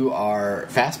if you are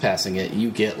fast passing it,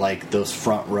 you get like those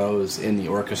front rows in the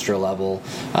orchestra level,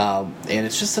 and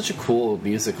it's just such a cool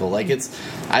musical. Like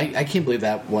I can't believe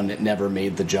that one never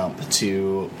made the jump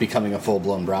to becoming a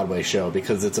full-blown Broadway show,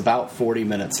 because it's about 40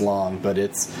 minutes long, but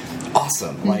it's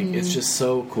awesome. Like it's just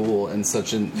so cool and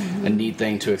such a neat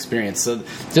thing to experience. So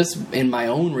just in my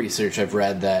own research, I've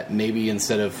read that maybe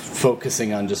instead of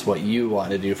focusing on just what you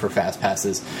want to do for fast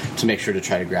passes, to make sure to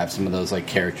try to grab some of those like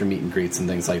character meet and greets and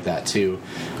things like that too.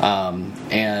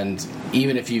 And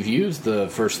even if you've used the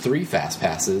first 3 fast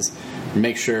passes,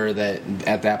 make sure that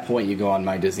at that point you go on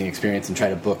My Disney Experience and try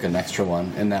to book an extra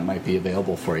one, and that might be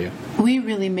available for you. We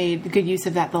really made good use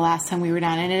of that the last time we were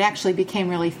down, and it actually became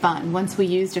really fun. Once we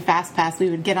used a fast pass, we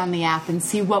would get on the app and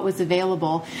see what was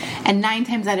available, and 9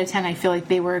 times out of 10 I feel like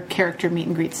they were character meet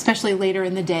and greets, especially later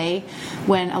in the day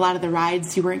when a lot of the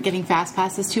rides you weren't getting fast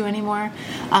passes to anymore.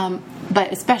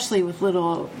 But especially with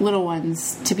little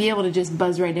ones, to be able to just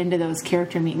buzz right into those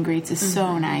character meet and greets is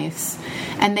so nice.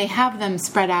 And they have them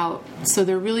spread out, so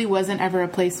there really wasn't ever a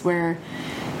place where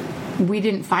we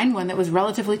didn't find one that was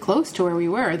relatively close to where we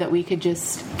were that we could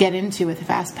just get into with a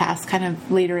fast pass kind of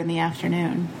later in the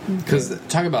afternoon. Because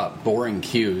talk about boring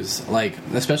queues, like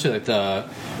especially like the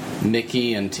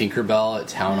Mickey and Tinkerbell at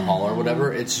Town Hall or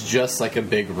whatever, it's just like a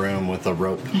big room with a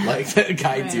rope like that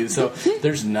guides you. So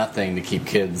there's nothing to keep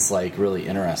kids like really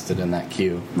interested in that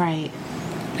queue. Right.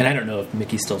 And I don't know if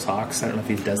Mickey still talks. I don't know if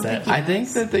he does that. I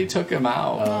think that they took him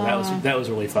out. That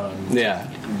was really fun. Yeah.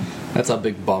 That's a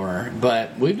big bummer.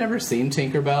 But we've never seen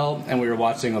Tinkerbell, and we were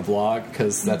watching a vlog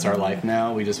because that's our life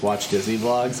now. We just watch Disney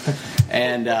vlogs.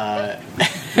 And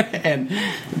and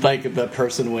like the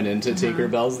person went into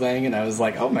Tinkerbell's thing, and I was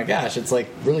like, oh my gosh, it's like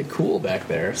really cool back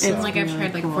there. So. It's like I've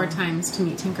tried like 4 times to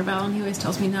meet Tinkerbell, and he always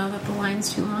tells me no, that the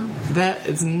line's too long. That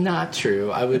is not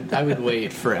true. I would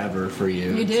wait forever for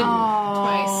you. You did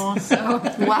twice. So.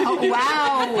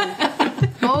 Wow.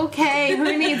 Okay,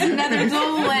 who needs another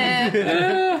Dole Whip?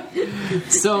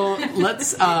 So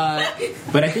let's.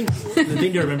 But I think the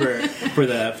thing to remember for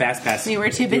the fast pass, We were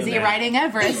too busy riding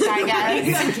Everest, I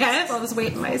guess. I'll just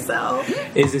wait myself.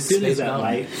 is as soon Space as that Mountain.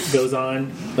 light goes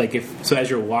on, like as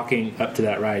you're walking up to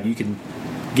that ride, you can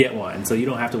get one, so you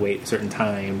don't have to wait a certain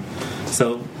time.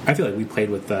 So I feel like we played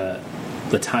with the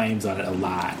times on it a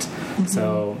lot.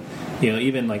 So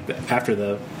even like after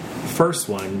the first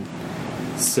one.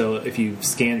 So if you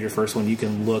scanned your first one, you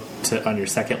can look on your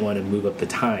second one and move up the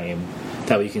time.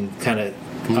 That way you can kind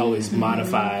of always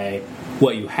modify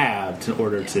what you have in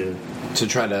order to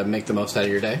try to make the most out of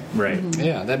your day. Right.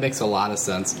 Yeah, that makes a lot of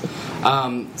sense.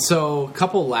 So a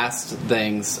couple last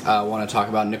things I want to talk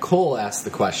about. Nicole asked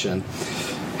the question,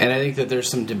 and I think that there's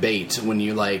some debate when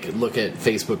you like look at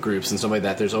Facebook groups and stuff like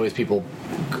that. There's always people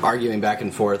arguing back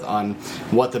and forth on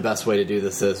what the best way to do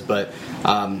this is. But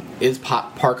is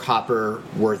Park Hopper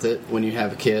worth it when you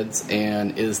have kids,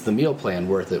 and is the meal plan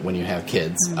worth it when you have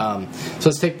kids? So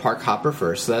let's take Park Hopper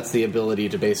first. So that's the ability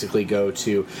to basically go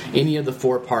to any of the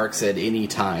 4 parks at any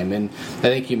time. And I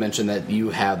think you mentioned that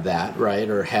you have that, right,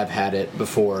 or have had it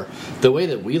before. The way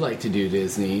that we like to do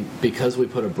Disney, because we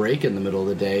put a break in the middle of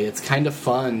the day, it's kind of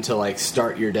fun to like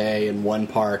start your day in one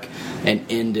park and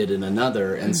end it in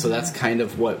another. And so that's kind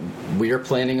of what we're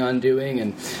planning on doing,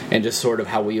 and just sort of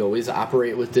how we always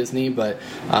operate with Disney. But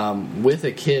with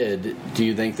a kid, do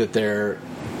you think that the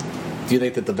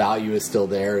value is still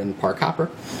there in Park Hopper?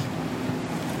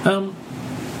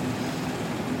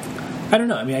 I don't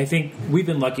know. I mean, I think we've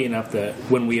been lucky enough that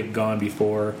when we have gone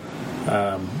before,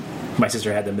 my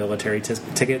sister had the military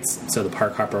tickets, so the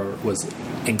Park Hopper was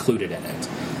included in it.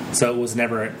 So it was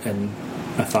never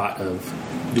a thought of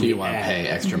do you want to pay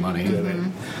extra money?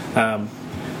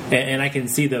 And I can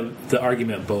see the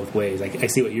argument both ways. I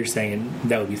see what you're saying.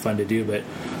 That would be fun to do, but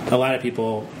a lot of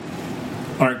people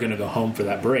aren't going to go home for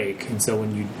that break. And so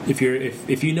when if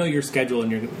you know your schedule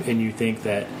and you think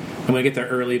that I'm going to get there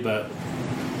early, but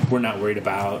we're not worried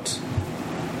about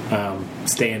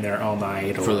staying there all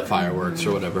night for the fireworks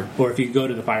or whatever. Or if you go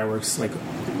to the fireworks, like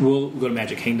we'll go to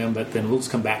Magic Kingdom, but then we'll just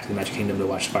come back to the Magic Kingdom to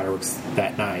watch the fireworks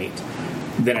that night.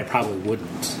 Then I probably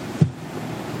wouldn't.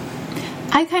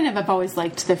 I kind of have always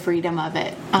liked the freedom of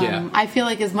it. I feel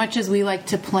like as much as we like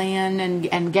to plan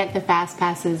and get the fast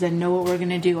passes and know what we're going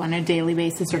to do on a daily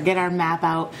basis or get our map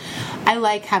out, I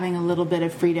like having a little bit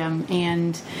of freedom.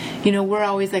 And, we're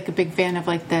always like a big fan of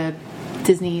like the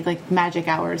Disney like magic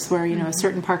hours where a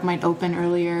certain park might open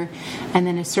earlier and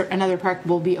then another park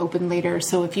will be open later.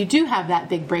 So if you do have that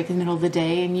big break in the middle of the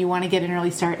day and you want to get an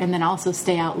early start and then also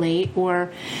stay out late,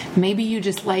 or maybe you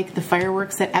just like the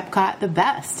fireworks at Epcot the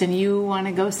best and you want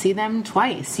to go see them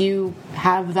twice, you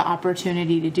have the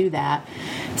opportunity to do that.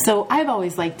 So I've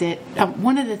always liked it.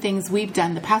 One of the things we've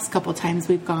done the past couple times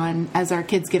we've gone as our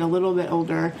kids get a little bit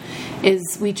older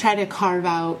is we try to carve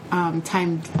out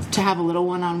time to have a little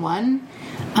one-on-one.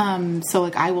 So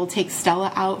like I will take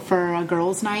Stella out for a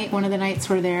girls' night one of the nights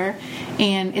we're there,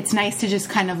 and it's nice to just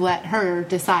kind of let her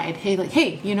decide,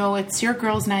 hey, it's your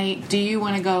girls' night. Do you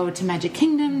want to go to Magic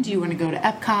Kingdom? Do you want to go to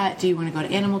Epcot? Do you want to go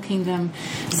to Animal Kingdom?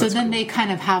 So then they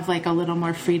kind of have like a little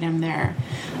more freedom there.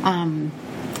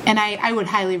 And I would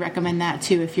highly recommend that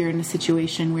too if you're in a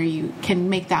situation where you can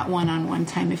make that one-on-one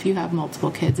time if you have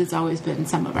multiple kids. It's always been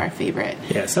some of our favorite.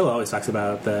 Yeah, Stella always talks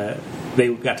about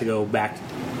they got to go back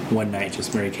one night,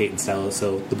 just Mary Kate and Stella,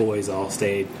 so the boys all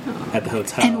stayed at the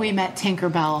hotel. And we met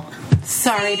Tinkerbell.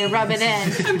 Sorry to rub it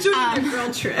in. I'm doing a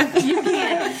girl trip. You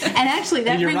can. And actually,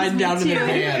 that you're brings riding me down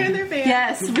to in their van.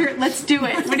 Yes, let's do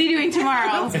it. What are you doing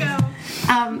tomorrow? Let's go.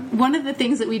 One of the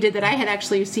things that we did that I had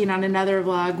actually seen on another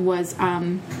vlog was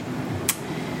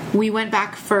we went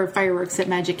back for fireworks at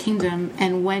Magic Kingdom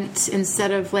and went,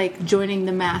 instead of like joining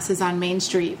the masses on Main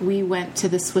Street, we went to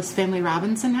the Swiss Family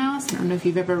Robinson house. I don't know if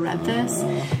you've ever read this,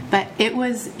 but it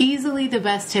was easily the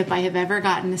best tip I have ever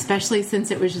gotten, especially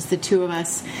since it was just the two of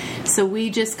us. So we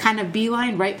just kind of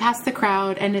beeline right past the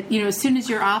crowd, and as soon as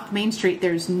you're off Main Street,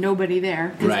 there's nobody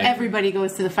there because everybody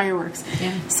goes to the fireworks.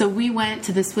 Yeah. So we went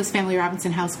to the Swiss Family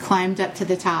Robinson house, climbed up to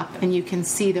the top, and you can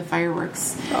see the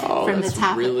fireworks from the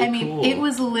top. Really cool. It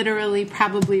was literally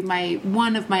probably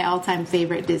one of my all-time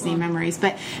favorite Disney memories.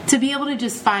 But to be able to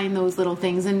just find those little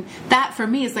things, and that for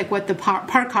me is like what the park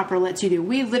hopper lets you do.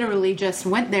 We literally just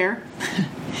went there,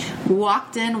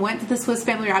 walked in, went to the Swiss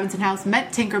Family Robinson house,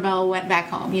 met Tinkerbell, went back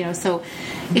home. So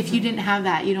if you didn't have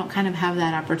that, you don't kind of have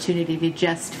that opportunity to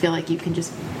just feel like you can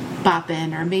just bop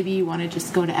in, or maybe you want to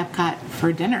just go to Epcot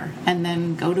for dinner and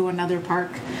then go to another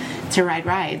park to ride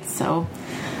rides. So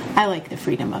I like the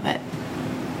freedom of it.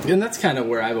 And that's kind of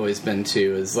where I've always been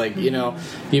too, is like, you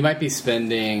might be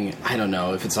spending, I don't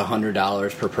know, if it's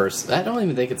 $100 per person. I don't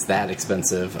even think it's that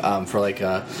expensive for like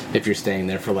if you're staying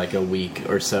there for like a week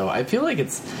or so. I feel like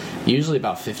it's usually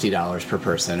about $50 per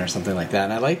person or something like that.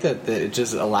 And I like that it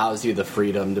just allows you the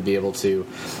freedom to be able to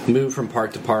move from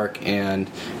park to park and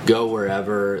go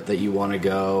wherever that you want to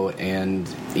go. And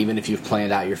even if you've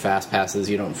planned out your fast passes,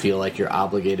 you don't feel like you're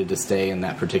obligated to stay in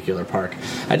that particular park.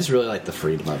 I just really like the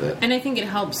freedom of it. And I think it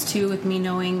helps too with me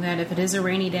knowing that if it is a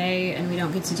rainy day and we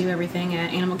don't get to do everything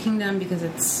at Animal Kingdom because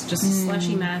it's just a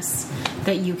slushy mess,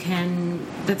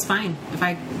 that's fine.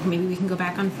 Maybe we can go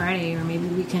back on Friday, or maybe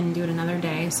we can do it another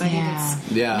day. So I think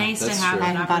it's nice to have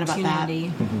that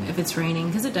opportunity if it's raining,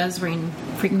 because it does rain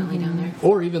frequently down there.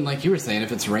 Or even like you were saying,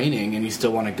 if it's raining and you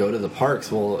still want to go to the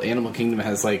parks, well, Animal Kingdom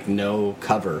has like no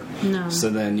cover. No. So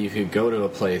then you could go to a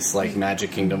place like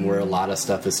Magic Kingdom where a lot of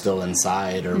stuff is still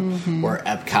inside, or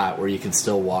Epcot where you could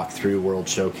still walk through World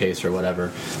Showcase or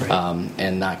whatever,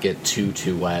 and not get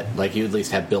too wet. Like you at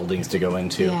least have buildings to go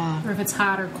into. Yeah. Or if it's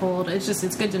hot or cold,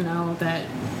 it's good to know that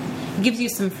it gives you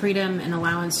some freedom and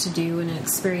allowance to do an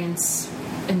experience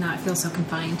and not feel so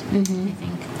confined. I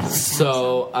think.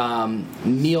 So,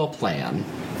 meal plan.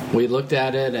 We looked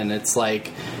at it, and it's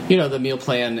like, the meal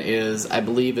plan is, I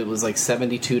believe it was like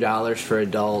 $72 for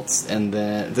adults, and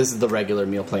then this is the regular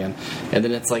meal plan, and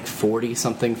then it's like 40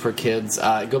 something for kids.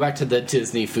 Go back to the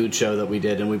Disney food show that we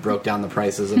did, and we broke down the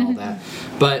prices and all that.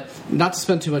 But not to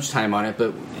spend too much time on it,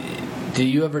 but do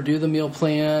you ever do the meal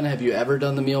plan? Have you ever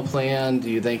done the meal plan? Do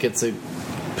you think it's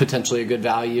potentially a good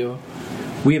value?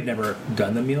 We have never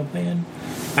done the meal plan.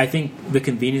 I think the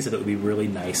convenience of it would be really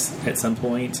nice at some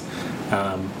point.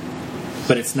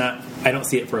 But it's not, I don't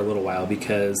see it for a little while,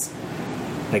 because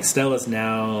like Stella's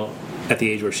now at the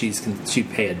age where she'd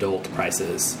pay adult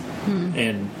prices,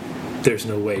 and there's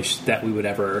no way that we would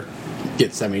ever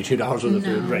get $72 worth of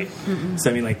food. Right.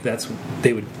 So I mean, like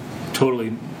they would totally,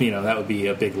 that would be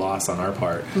a big loss on our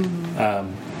part.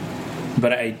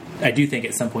 But I do think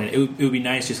at some point it would be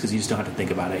nice, just because you just don't have to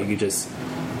think about it. You could just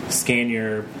scan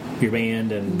your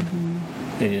band and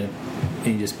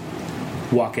you just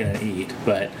walk in and eat.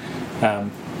 But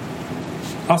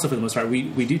also, for the most part,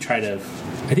 we do try to.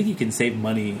 I think you can save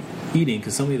money eating,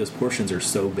 because so many of those portions are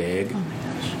so big. Oh my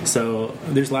gosh! So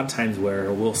there's a lot of times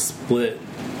where we'll split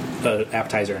an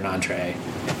appetizer and entree,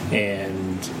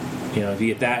 and if you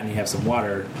get that and you have some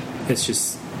water, it's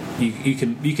you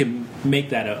can make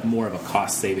that a more of a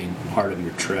cost saving part of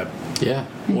your trip. Yeah.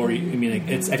 Or I mean,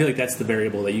 I feel like that's the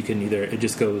variable that you can either it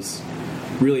just goes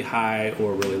really high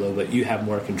or really low, but you have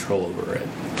more control over it.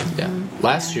 Yeah.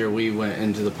 Last year we went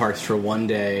into the parks for one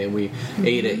day and we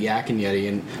ate at Yak and Yeti,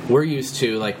 and we're used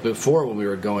to, like, before when we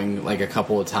were going like a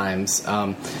couple of times,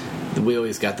 we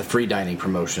always got the free dining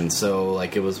promotion. So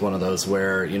like it was one of those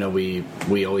where, you know,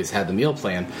 we always had the meal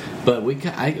plan, but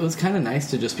it was kind of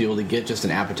nice to just be able to get just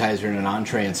an appetizer and an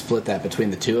entree and split that between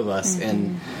the two of us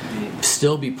and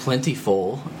still be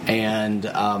plentiful and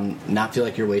not feel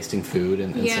like you're wasting food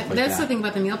and stuff like that. That's the thing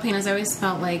about the meal plan is I always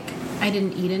felt like I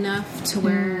didn't eat enough to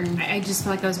where I just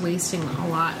felt like I was wasting a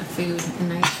lot of food,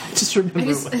 and I just remember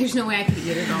there's no way I could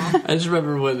eat it all. I just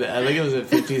remember when I think it was at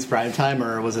 50s Primetime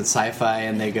or was it Sci-Fi,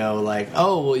 and they go like,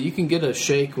 "Oh, well, you can get a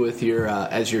shake with your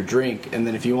as your drink, and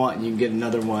then if you want, you can get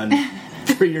another one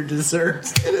for your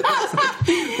dessert."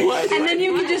 And then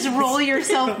you can just roll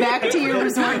yourself back to your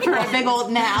resort for a big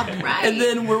old nap. Right. And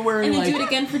then we're wearing and then like do it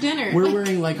again for dinner. we're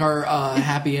wearing like our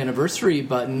happy anniversary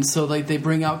button, so like they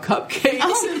bring out cupcakes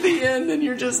at the end, and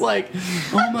you're just like,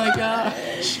 oh my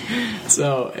gosh.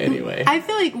 So anyway, I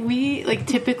feel like we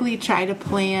typically try to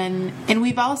plan, and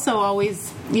we've also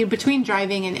always, you know, between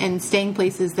driving and staying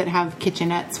places that have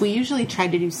kitchenettes, we usually try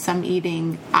to do some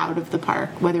eating out of the park,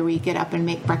 whether we get up and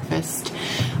make breakfast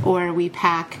or we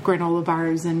pack granola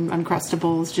bars and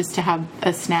Uncrustables just to have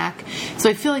a snack. So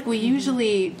I feel like we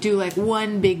usually do like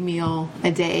one big meal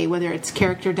a day, whether it's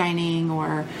character dining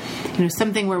or, you know,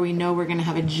 something where we know we're going to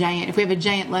have if we have a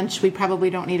giant lunch, we probably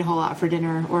don't need a whole lot for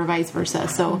dinner, or vice versa.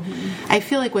 So I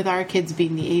feel like with our kids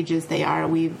being the ages they are,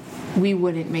 we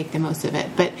wouldn't make the most of it.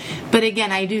 But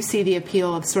again, I do see the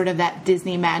appeal of sort of that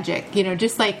Disney magic, you know,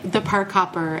 just like the Park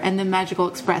Hopper and the Magical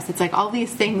Express. It's like all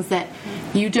these things that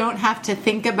you don't have to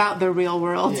think about the real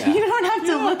world. Yeah. You don't have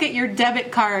to look at your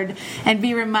debit card and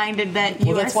be reminded that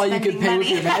you are that's why you spending can pay money. with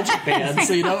your Magic Band,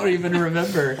 so you don't even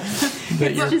remember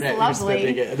that you're lovely.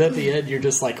 spending it. And at the end, you're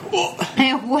just like, whoa.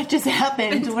 What just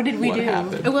happened? What did we do?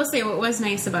 happened? I will say what was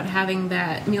nice about having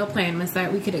that meal plan was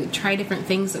that we could try different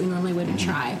things that we normally wouldn't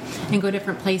try and go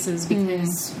different places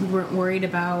because we weren't worried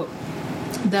about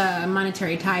the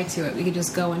monetary tie to it. We could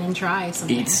just go in and try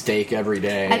something. Eat steak every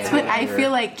day. That's what I feel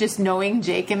like. Just knowing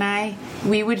Jake and I,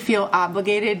 we would feel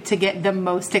obligated to get the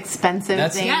most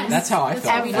expensive things. That's how I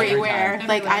felt everywhere. every time.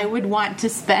 Like I would want to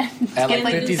spend At get,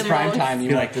 like 50s the prime most- time,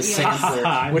 you like the sampler,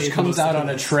 I which made the comes most out of on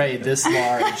a this. tray this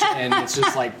large, and it's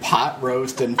just like pot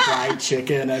roast and fried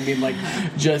chicken. I mean, like,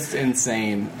 just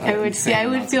insane. I would amounts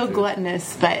feel of food.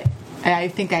 gluttonous, but I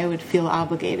think I would feel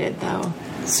obligated though.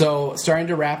 So, starting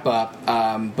to wrap up,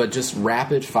 but just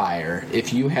rapid fire.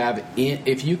 If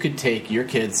you could take your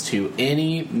kids to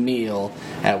any meal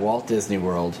at Walt Disney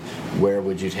World, where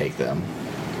would you take them?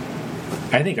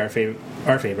 I think our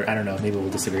favorite. I don't know. Maybe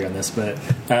we'll disagree on this, but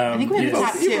I think we have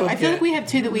yes. top two. I feel like we have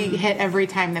two that we hit every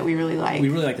time that we really like. We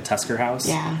really like the Tusker House.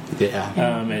 Yeah. Yeah.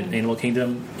 And Animal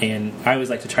Kingdom, and I always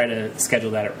like to try to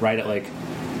schedule that right at like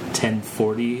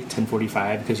 10:40,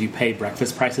 10:45, because you pay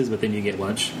breakfast prices, but then you get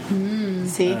lunch.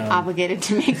 See, obligated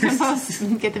to make the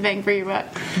most, get the bang for your buck.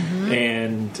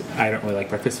 And I don't really like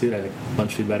breakfast food. I like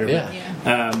lunch food better.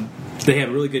 Yeah. But, they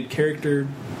have really good character,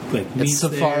 like It's meats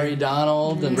Safari there.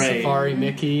 Donald and Right. Safari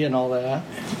Mickey and all that.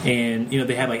 And, you know,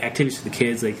 they have like activities for the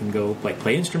kids. They can go like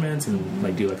play instruments and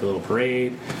like do like a little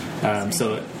parade.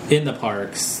 So in the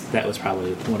parks, that was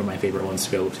probably one of my favorite ones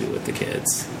to go to with the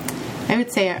kids. I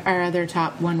would say our other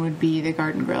top one would be the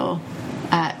Garden Grill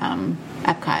at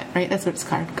Epcot, right? That's what it's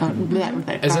called.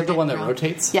 Is it the one that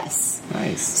rotates? Yes.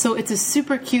 Nice. So it's a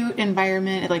super cute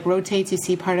environment. It like rotates. You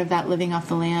see part of that living off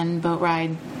the land boat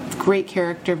ride. Great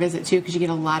character visit too because you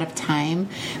get a lot of time.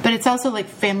 But it's also like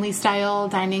family style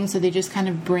dining, so they just kind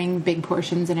of bring big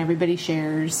portions and everybody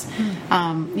shares.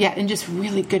 And just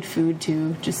really good food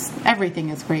too. Just everything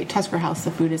is great. Tusker House,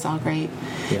 the food is all great.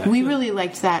 Yeah. We really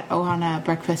liked that Ohana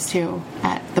breakfast too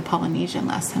at the Polynesian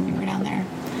last time we were down there.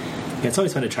 Yeah, it's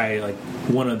always fun to try like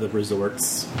one of the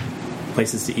resorts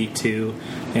places to eat too.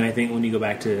 And I think when you go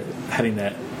back to having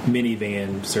that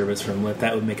minivan service from Lyft,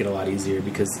 that would make it a lot easier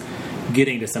because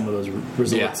getting to some of those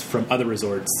resorts from other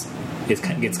resorts gets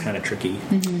kind of tricky.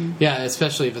 Yeah,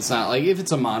 especially if it's not like if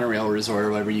it's a monorail resort or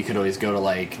whatever, you could always go to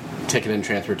like Ticket and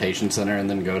Transportation Center and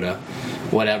then go to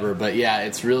whatever. But yeah,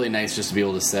 it's really nice just to be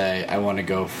able to say I want to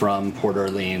go from Port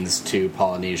Orleans to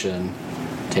Polynesian.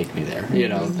 Take me there, you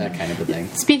know, that kind of a thing.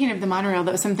 Speaking of the monorail,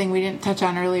 that was something we didn't touch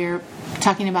on earlier,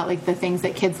 talking about like the things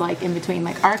that kids like in between.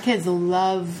 Like our kids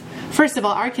love first of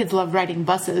all, our kids love riding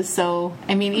buses. So,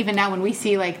 I mean, even now when we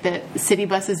see like the city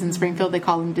buses in Springfield, they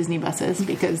call them Disney buses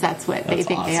because that's what they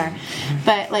think they are.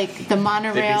 But like the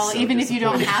monorail, so even if you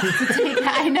don't have to take,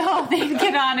 I know, they'd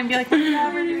get on and be like,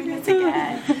 yeah, we're doing this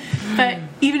again. But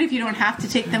even if you don't have to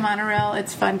take the monorail,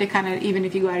 it's fun to kind of, even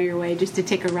if you go out of your way, just to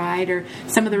take a ride. Or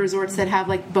some of the resorts that have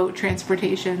like boat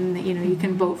transportation, that, you know, you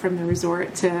can boat from the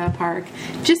resort to a park.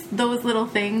 Just those little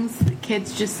things, the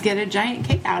kids just get a giant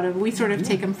kick out of. We sort of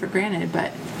take them for granted,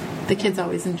 but the kids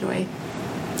always enjoy.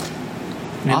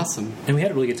 Awesome. And we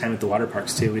had a really good time at the water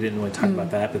parks too. We didn't really talk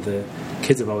about that, but the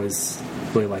kids have always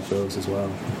really liked those as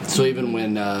well. So even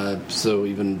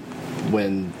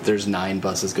when there's 9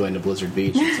 buses going to Blizzard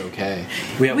Beach, it's okay.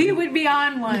 We would be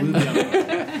on one.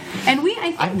 And I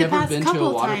think I've the never past been couple to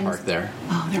a water times, park there.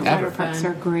 Oh, their Ever. water parks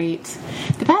are great.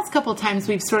 The past couple times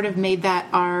we've sort of made that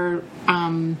our,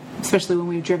 especially when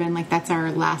we've driven, like that's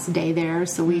our last day there.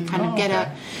 So we kind of get up,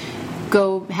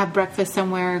 go have breakfast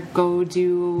somewhere, go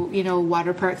do, you know,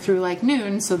 water park through like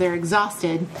noon, so they're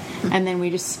exhausted, and then we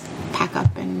just pack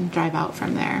up and drive out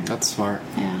from there. That's smart.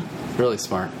 Yeah. Really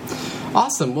smart.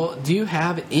 Awesome. Well, do you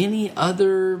have any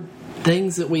other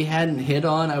things that we hadn't hit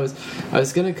on? I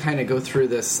was going to kind of go through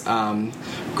this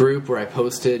group where I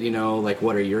posted, you know, like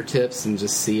what are your tips, and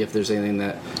just see if there's anything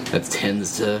that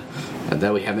tends to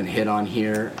that we haven't hit on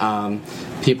here.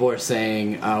 People are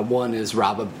saying one is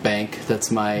rob a bank. That's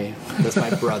my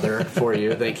brother for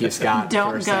you. Thank you, Scott.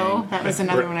 Don't for go. saying, That was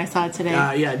another one I saw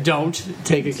today. Yeah, don't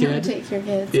take a kid. Don't take your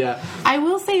kids. Yeah. I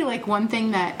will say, like, one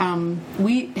thing that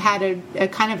we had a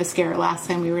kind of a scare last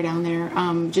time we were down there,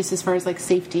 just as far as, like,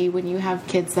 safety. When you have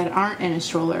kids that aren't in a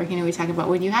stroller, you know, we talk about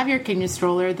when you have your kid in a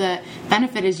stroller, the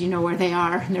benefit is you know where they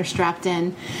are and they're strapped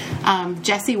in.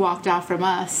 Jesse walked off from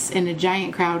us in a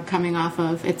giant crowd coming off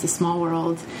of It's a Small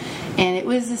World, and it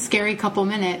was a scary couple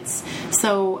minutes.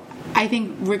 So I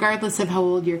think regardless of how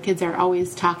old your kids are,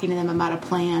 always talking to them about a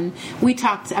plan. We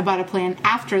talked about a plan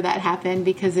after that happened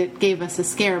because it gave us a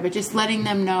scare, but just letting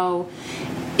them know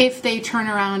if they turn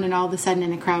around and all of a sudden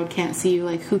in a crowd can't see you,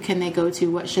 like who can they go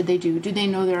to? What should they do? Do they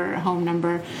know their home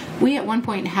number? We at one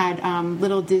point had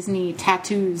little Disney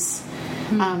tattoos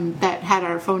that had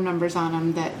our phone numbers on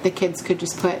them that the kids could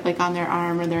just put like on their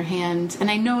arm or their hand. And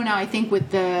I know now, I think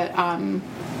with the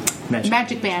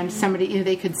Magic Band, somebody, you know,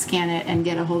 they could scan it and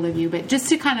get a hold of you. But just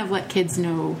to kind of let kids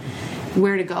know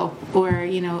where to go, or,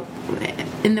 you know,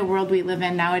 in the world we live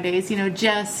in nowadays, you know,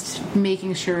 just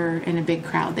making sure in a big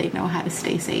crowd they know how to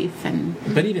stay safe.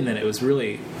 But even then, it was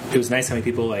nice how many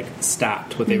people like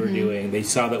stopped what they were doing. They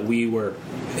saw that we were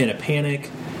in a panic,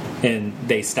 and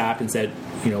they stopped and said,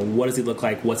 you know, what does he look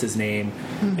like? What's his name?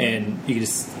 And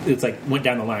it's like went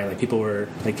down the line. Like people were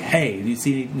like, hey, do you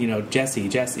see, you know, Jesse,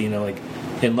 you know, like,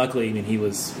 and luckily, I mean, he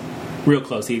was real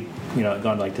close. He, you know,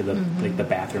 gone like to the like the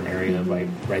bathroom area, like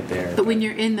right there. But when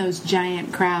you're in those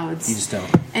giant crowds, you just don't.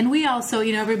 And we also,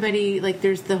 you know, everybody, like,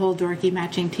 there's the whole dorky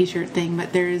matching T-shirt thing,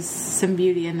 but there's some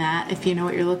beauty in that if you know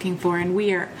what you're looking for. And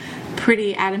we are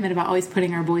pretty adamant about always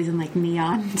putting our boys in like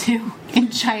neon too. In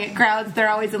giant crowds, they're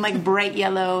always in like bright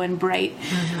yellow and bright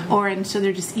orange, so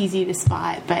they're just easy to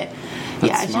spot. But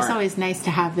yeah, it's just always nice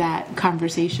to have that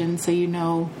conversation, so you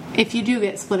know if you do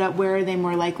get split up, where are they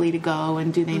more likely to go,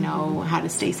 and do they know how to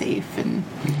stay safe. And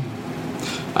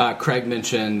Craig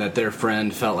mentioned that their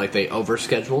friend felt like they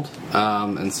overscheduled,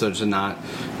 and so to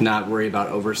not worry about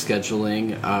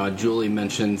overscheduling. Julie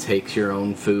mentioned take your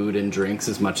own food and drinks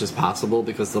as much as possible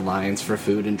because the lines for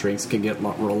food and drinks can get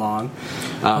real long.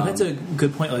 That's a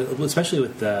good point, especially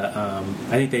with the.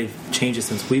 I think they've changed it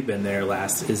since we've been there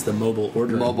last. Is the mobile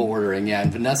ordering? Mobile ordering, yeah.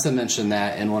 And Vanessa mentioned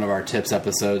that in one of our tips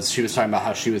episodes. She was talking about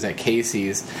how she was at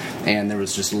Casey's and there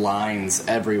was just lines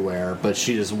everywhere, but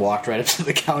she just walked right up to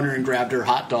the counter and grabbed her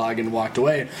hot dog and walked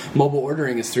away. Mobile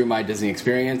ordering is through My Disney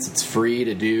Experience. It's free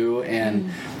to do, and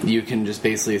you can just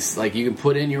basically, like, you can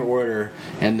put in your order,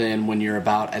 and then when you're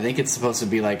about, I think it's supposed to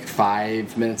be like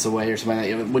 5 minutes away or something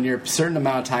like that. When you're a certain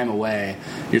amount of time away,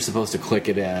 you're supposed to click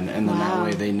it in, and then that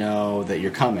way they know that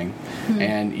you're coming.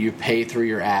 And you pay through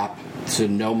your app, so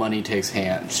no money changes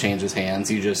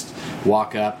hands. You just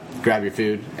walk up, grab your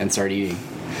food, and start eating.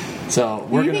 So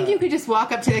you think you could just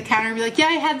walk up to the counter and be like, "Yeah,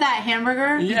 I had that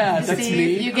hamburger." Yeah, that's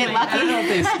me. If you get lucky. I don't know if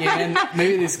they scan.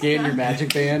 Maybe they scan your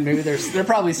Magic Band. Maybe they're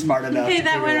probably smart enough. Hey,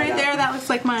 that one right there, that looks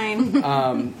like mine.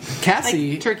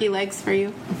 Cassie, like turkey legs for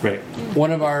you. Right.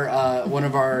 One of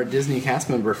our Disney cast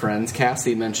member friends,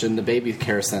 Cassie, mentioned the baby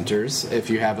care centers. If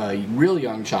you have a real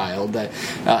young child, that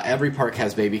every park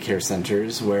has baby care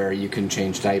centers where you can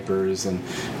change diapers and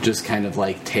just kind of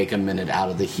like take a minute out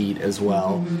of the heat as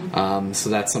well. So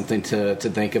that's something something to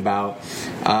think about.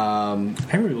 I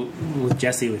remember with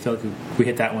Jesse, we felt like we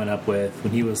hit that one up with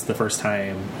when he was the first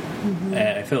time,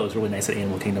 and I feel it was really nice at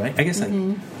Animal Kingdom. I guess I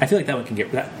feel like that one can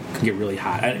get really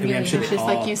hot. I mean, I'm sure It's they just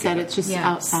all like you said, it's just Yeah,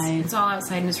 outside. It's all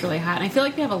outside and it's really hot. And I feel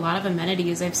like they have a lot of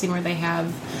amenities. I've seen where they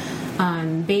have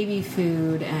baby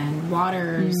food and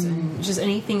waters and just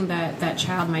anything that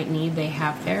child might need, they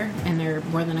have there, and they're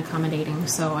more than accommodating.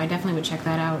 So I definitely would check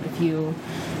that out. If you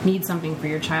need something for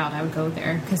your child, I would go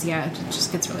there because, yeah, it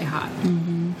just gets really hot.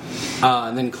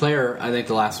 And then Claire, I think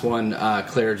the last one,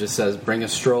 Claire just says, bring a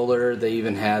stroller. They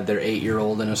even had their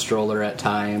 8-year-old in a stroller at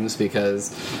times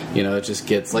because, it just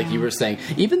gets, like you were saying,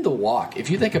 even the walk.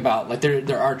 If you think about, like,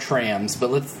 there are trams,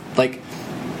 but let's, like,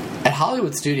 at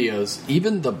Hollywood Studios,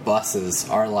 even the buses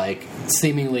are, like,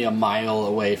 seemingly a mile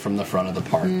away from the front of the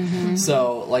park.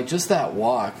 So, like, just that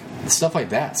walk, stuff like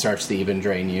that starts to even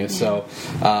drain you. So,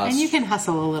 And you can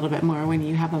hustle a little bit more when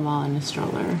you have them all in a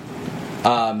stroller.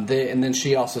 and then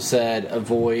she also said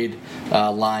avoid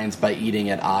lines by eating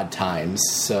at odd times.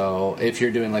 So if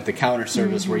you're doing like the counter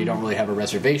service where you don't really have a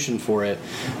reservation for it,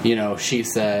 she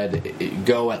said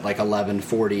go at like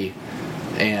 11:40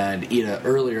 and eat an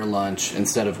earlier lunch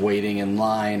instead of waiting in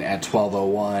line at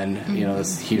 12:01.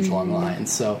 This huge long line.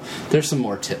 So there's some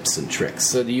more tips and tricks.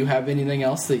 So do you have anything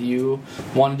else that you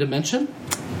wanted to mention?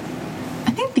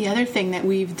 I think the other thing that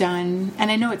we've done,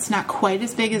 and I know it's not quite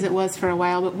as big as it was for a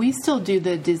while, but we still do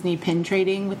the Disney pin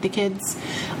trading with the kids.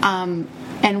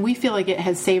 And we feel like it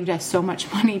has saved us so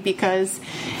much money because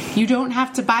you don't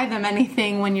have to buy them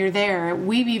anything when you're there.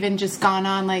 We've even just gone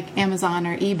on like Amazon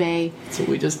or eBay. That's what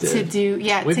we just did. To do,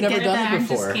 We've to never get done them. it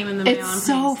before. Just came in the mail on It's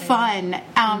so Wednesday. fun.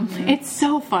 It's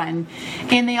so fun.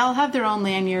 And they all have their own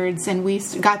lanyards, and we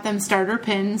got them starter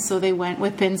pins, so they went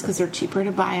with pins because they're cheaper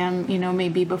to buy them,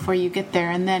 maybe before you get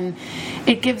there. And then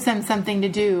it gives them something to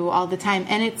do all the time.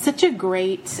 And it's such a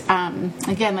great,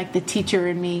 again, like the teacher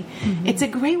in me, it's a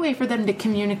great way for them to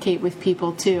communicate with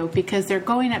people too, because they're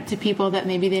going up to people that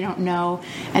maybe they don't know,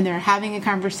 and they're having a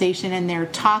conversation, and they're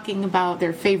talking about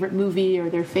their favorite movie or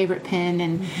their favorite pin,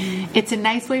 and it's a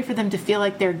nice way for them to feel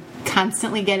like they're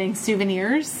constantly getting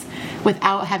souvenirs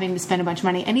without having to spend a bunch of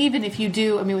money. And even if you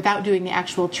do, without doing the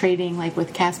actual trading like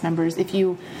with cast members, if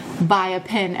you buy a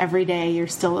pin every day, you're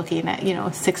still looking at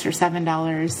 $6 or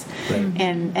 $7,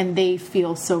 and they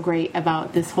feel so great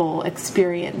about this whole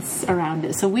experience around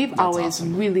it. So we've always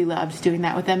awesome. really loved doing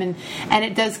that with them, and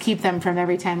it does keep them from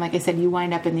every time, like I said, you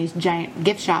wind up in these giant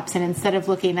gift shops, and instead of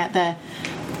looking at the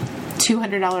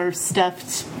 $200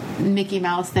 stuffed Mickey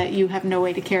Mouse that you have no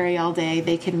way to carry all day,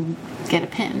 they can get a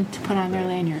pin to put on their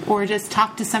lanyard, or just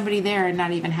talk to somebody there and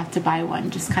not even have to buy one,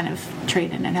 just kind of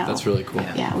trade in and out. That's really cool.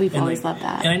 Yeah, we've always loved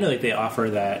that. And I know like they offer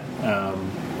that,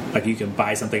 like you can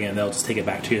buy something and they'll just take it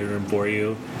back to your room for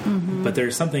you. But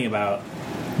there's something about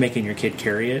making your kid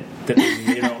carry it that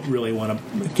you don't really want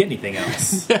to get anything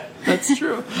else. That's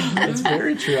true. That's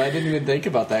very true. I didn't even think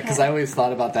about that because I always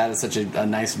thought about that as such a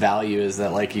nice value, is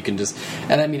that like you can just,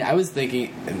 and I was thinking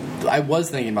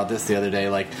about this the other day,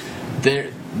 like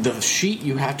the sheet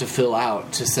you have to fill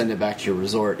out to send it back to your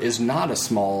resort is not a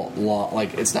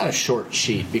it's not a short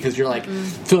sheet, because you're like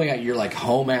filling out your like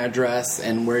home address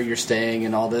and where you're staying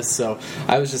and all this. So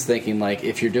I was just thinking, like,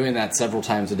 if you're doing that several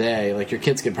times a day, like your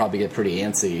kids could probably get pretty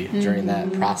antsy during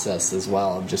that process as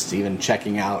well, of just even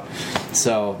checking out.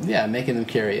 So yeah, making them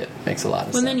carry it makes a lot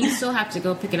of sense. Well, then you still have to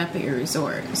go pick it up at your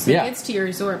resort. So Yeah. it's to your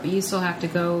resort, but you still have to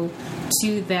go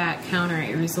to that counter at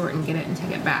your resort and get it and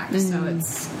take it back. So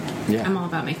it's, Yeah. I'm all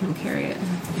about making them carry it.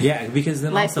 Yeah, because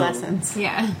then Life also, lessons.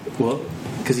 Yeah. well,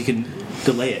 because you can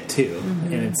delay it too,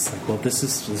 and it's like, well, this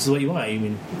is what you want. I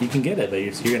mean, you can get it, but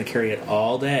you're going to carry it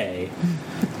all day.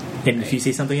 And if you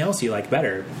see something else you like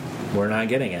better, we're not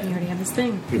getting it You already have this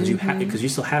thing. because you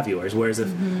still have yours. Whereas if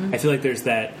I feel like there's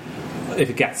that, if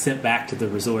it got sent back to the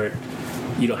resort,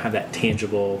 you don't have that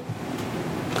tangible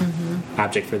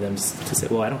object for them to say,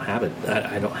 well, I don't have it.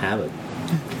 I don't have a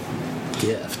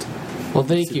gift. Well,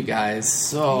 thank you guys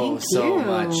so you.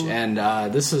 much, and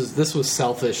this was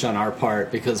selfish on our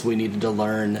part because we needed to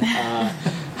learn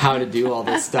how to do all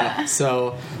this stuff.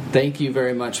 So thank you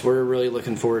very much. We're really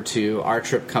looking forward to our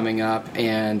trip coming up,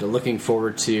 and looking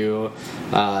forward to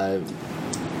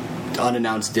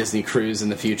unannounced Disney cruise in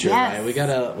the future. Yes. Right? We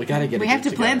gotta get. We a have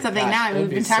group to plan together. something Gosh, now. it would We've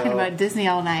be been talking so- about Disney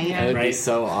all night. It would be Right.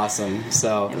 so awesome.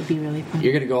 So It would be really fun.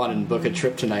 you're gonna go on and book a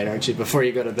trip tonight, aren't you? Before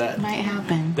you go to bed. Might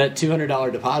happen. That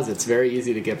 $200 deposit's very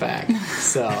easy to get back.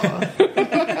 So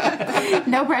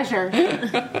No pressure.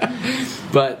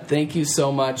 But thank you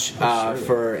so much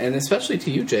and especially to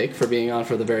you, Jake, for being on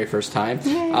for the very first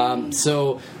time.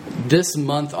 So this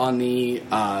month on the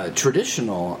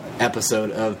traditional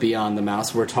episode of Beyond the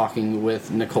Mouse, we're talking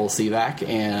with Nicole Sivak,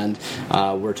 and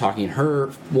we're talking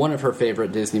one of her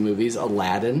favorite Disney movies,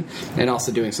 Aladdin, and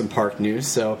also doing some park news.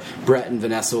 So Brett and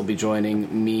Vanessa will be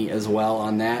joining me as well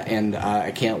on that, and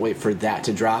I can't wait for that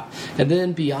to drop. And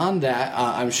then beyond that,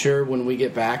 I'm sure when we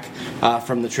get back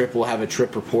from the trip, we'll have a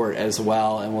trip report as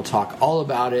well, and we'll talk all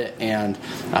about it and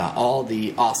all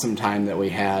the awesome time that we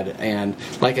had. And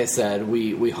like I said,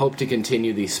 we hope to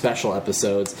continue these special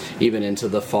episodes even into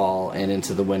the fall and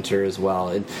into the winter as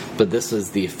well. But this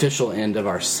is the official end of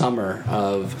our summer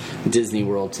of Disney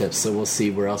World tips, so we'll see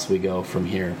where else we go from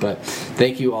here. But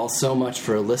thank you all so much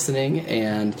for listening,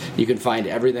 and you can find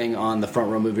everything on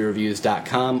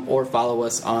thefrontrowmoviereviews.com or follow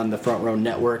us on the Front Row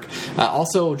Network.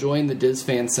 Also, join the Diz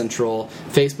Fan Central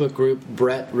Facebook group.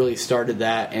 Brett really started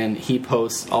that, and he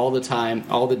posts all the time,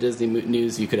 all the Disney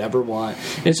news you could ever want.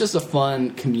 And it's just a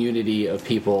fun community of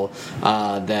people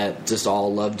that just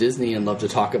all love Disney and love to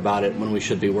talk about it when we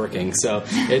should be working. So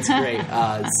it's great.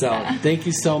 So thank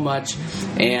you so much.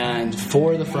 And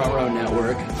for the Front Row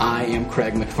Network, I am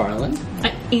Craig McFarland.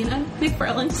 Anna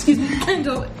McFarland. Excuse me.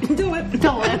 Do it.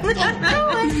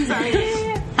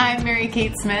 Sorry. I'm Mary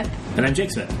Kate Smith. And I'm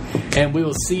Jake Smith. And we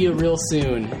will see you real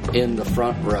soon in the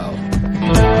front row.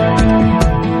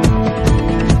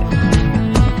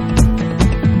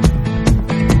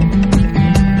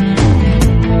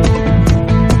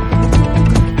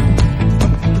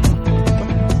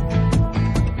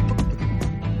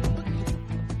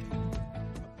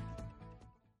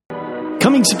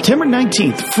 Coming September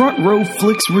 19th, Front Row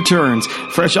Flicks returns.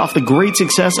 Fresh off the great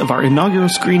success of our inaugural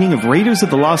screening of Raiders of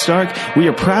the Lost Ark, we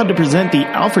are proud to present the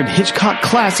Alfred Hitchcock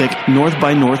classic, North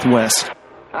by Northwest.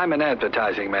 I'm an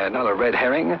advertising man, not a red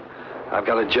herring. I've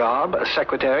got a job, a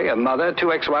secretary, a mother,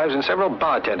 2 ex-wives, and several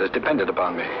bartenders dependent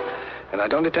upon me. And I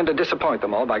don't intend to disappoint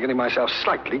them all by getting myself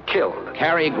slightly killed.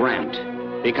 Cary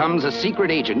Grant becomes a secret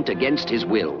agent against his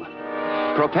will.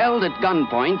 Propelled at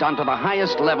gunpoint onto the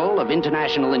highest level of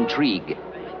international intrigue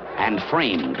and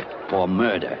framed for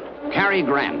murder. Cary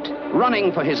Grant,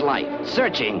 running for his life,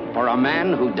 searching for a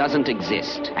man who doesn't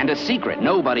exist, and a secret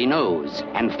nobody knows,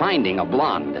 and finding a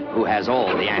blonde who has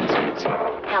all the answers.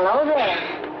 Hello there.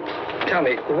 Tell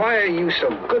me, why are you so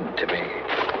good to me?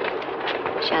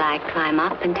 Shall I climb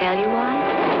up and tell you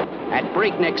why? At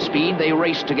breakneck speed, they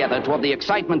race together toward the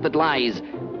excitement that lies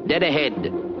dead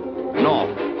ahead,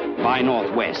 north by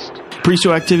Northwest.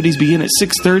 Pre-show activities begin at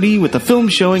 6:30 with the film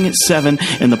showing at 7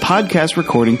 and the podcast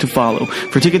recording to follow.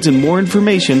 For tickets and more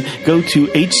information, go to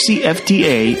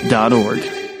hcfta.org.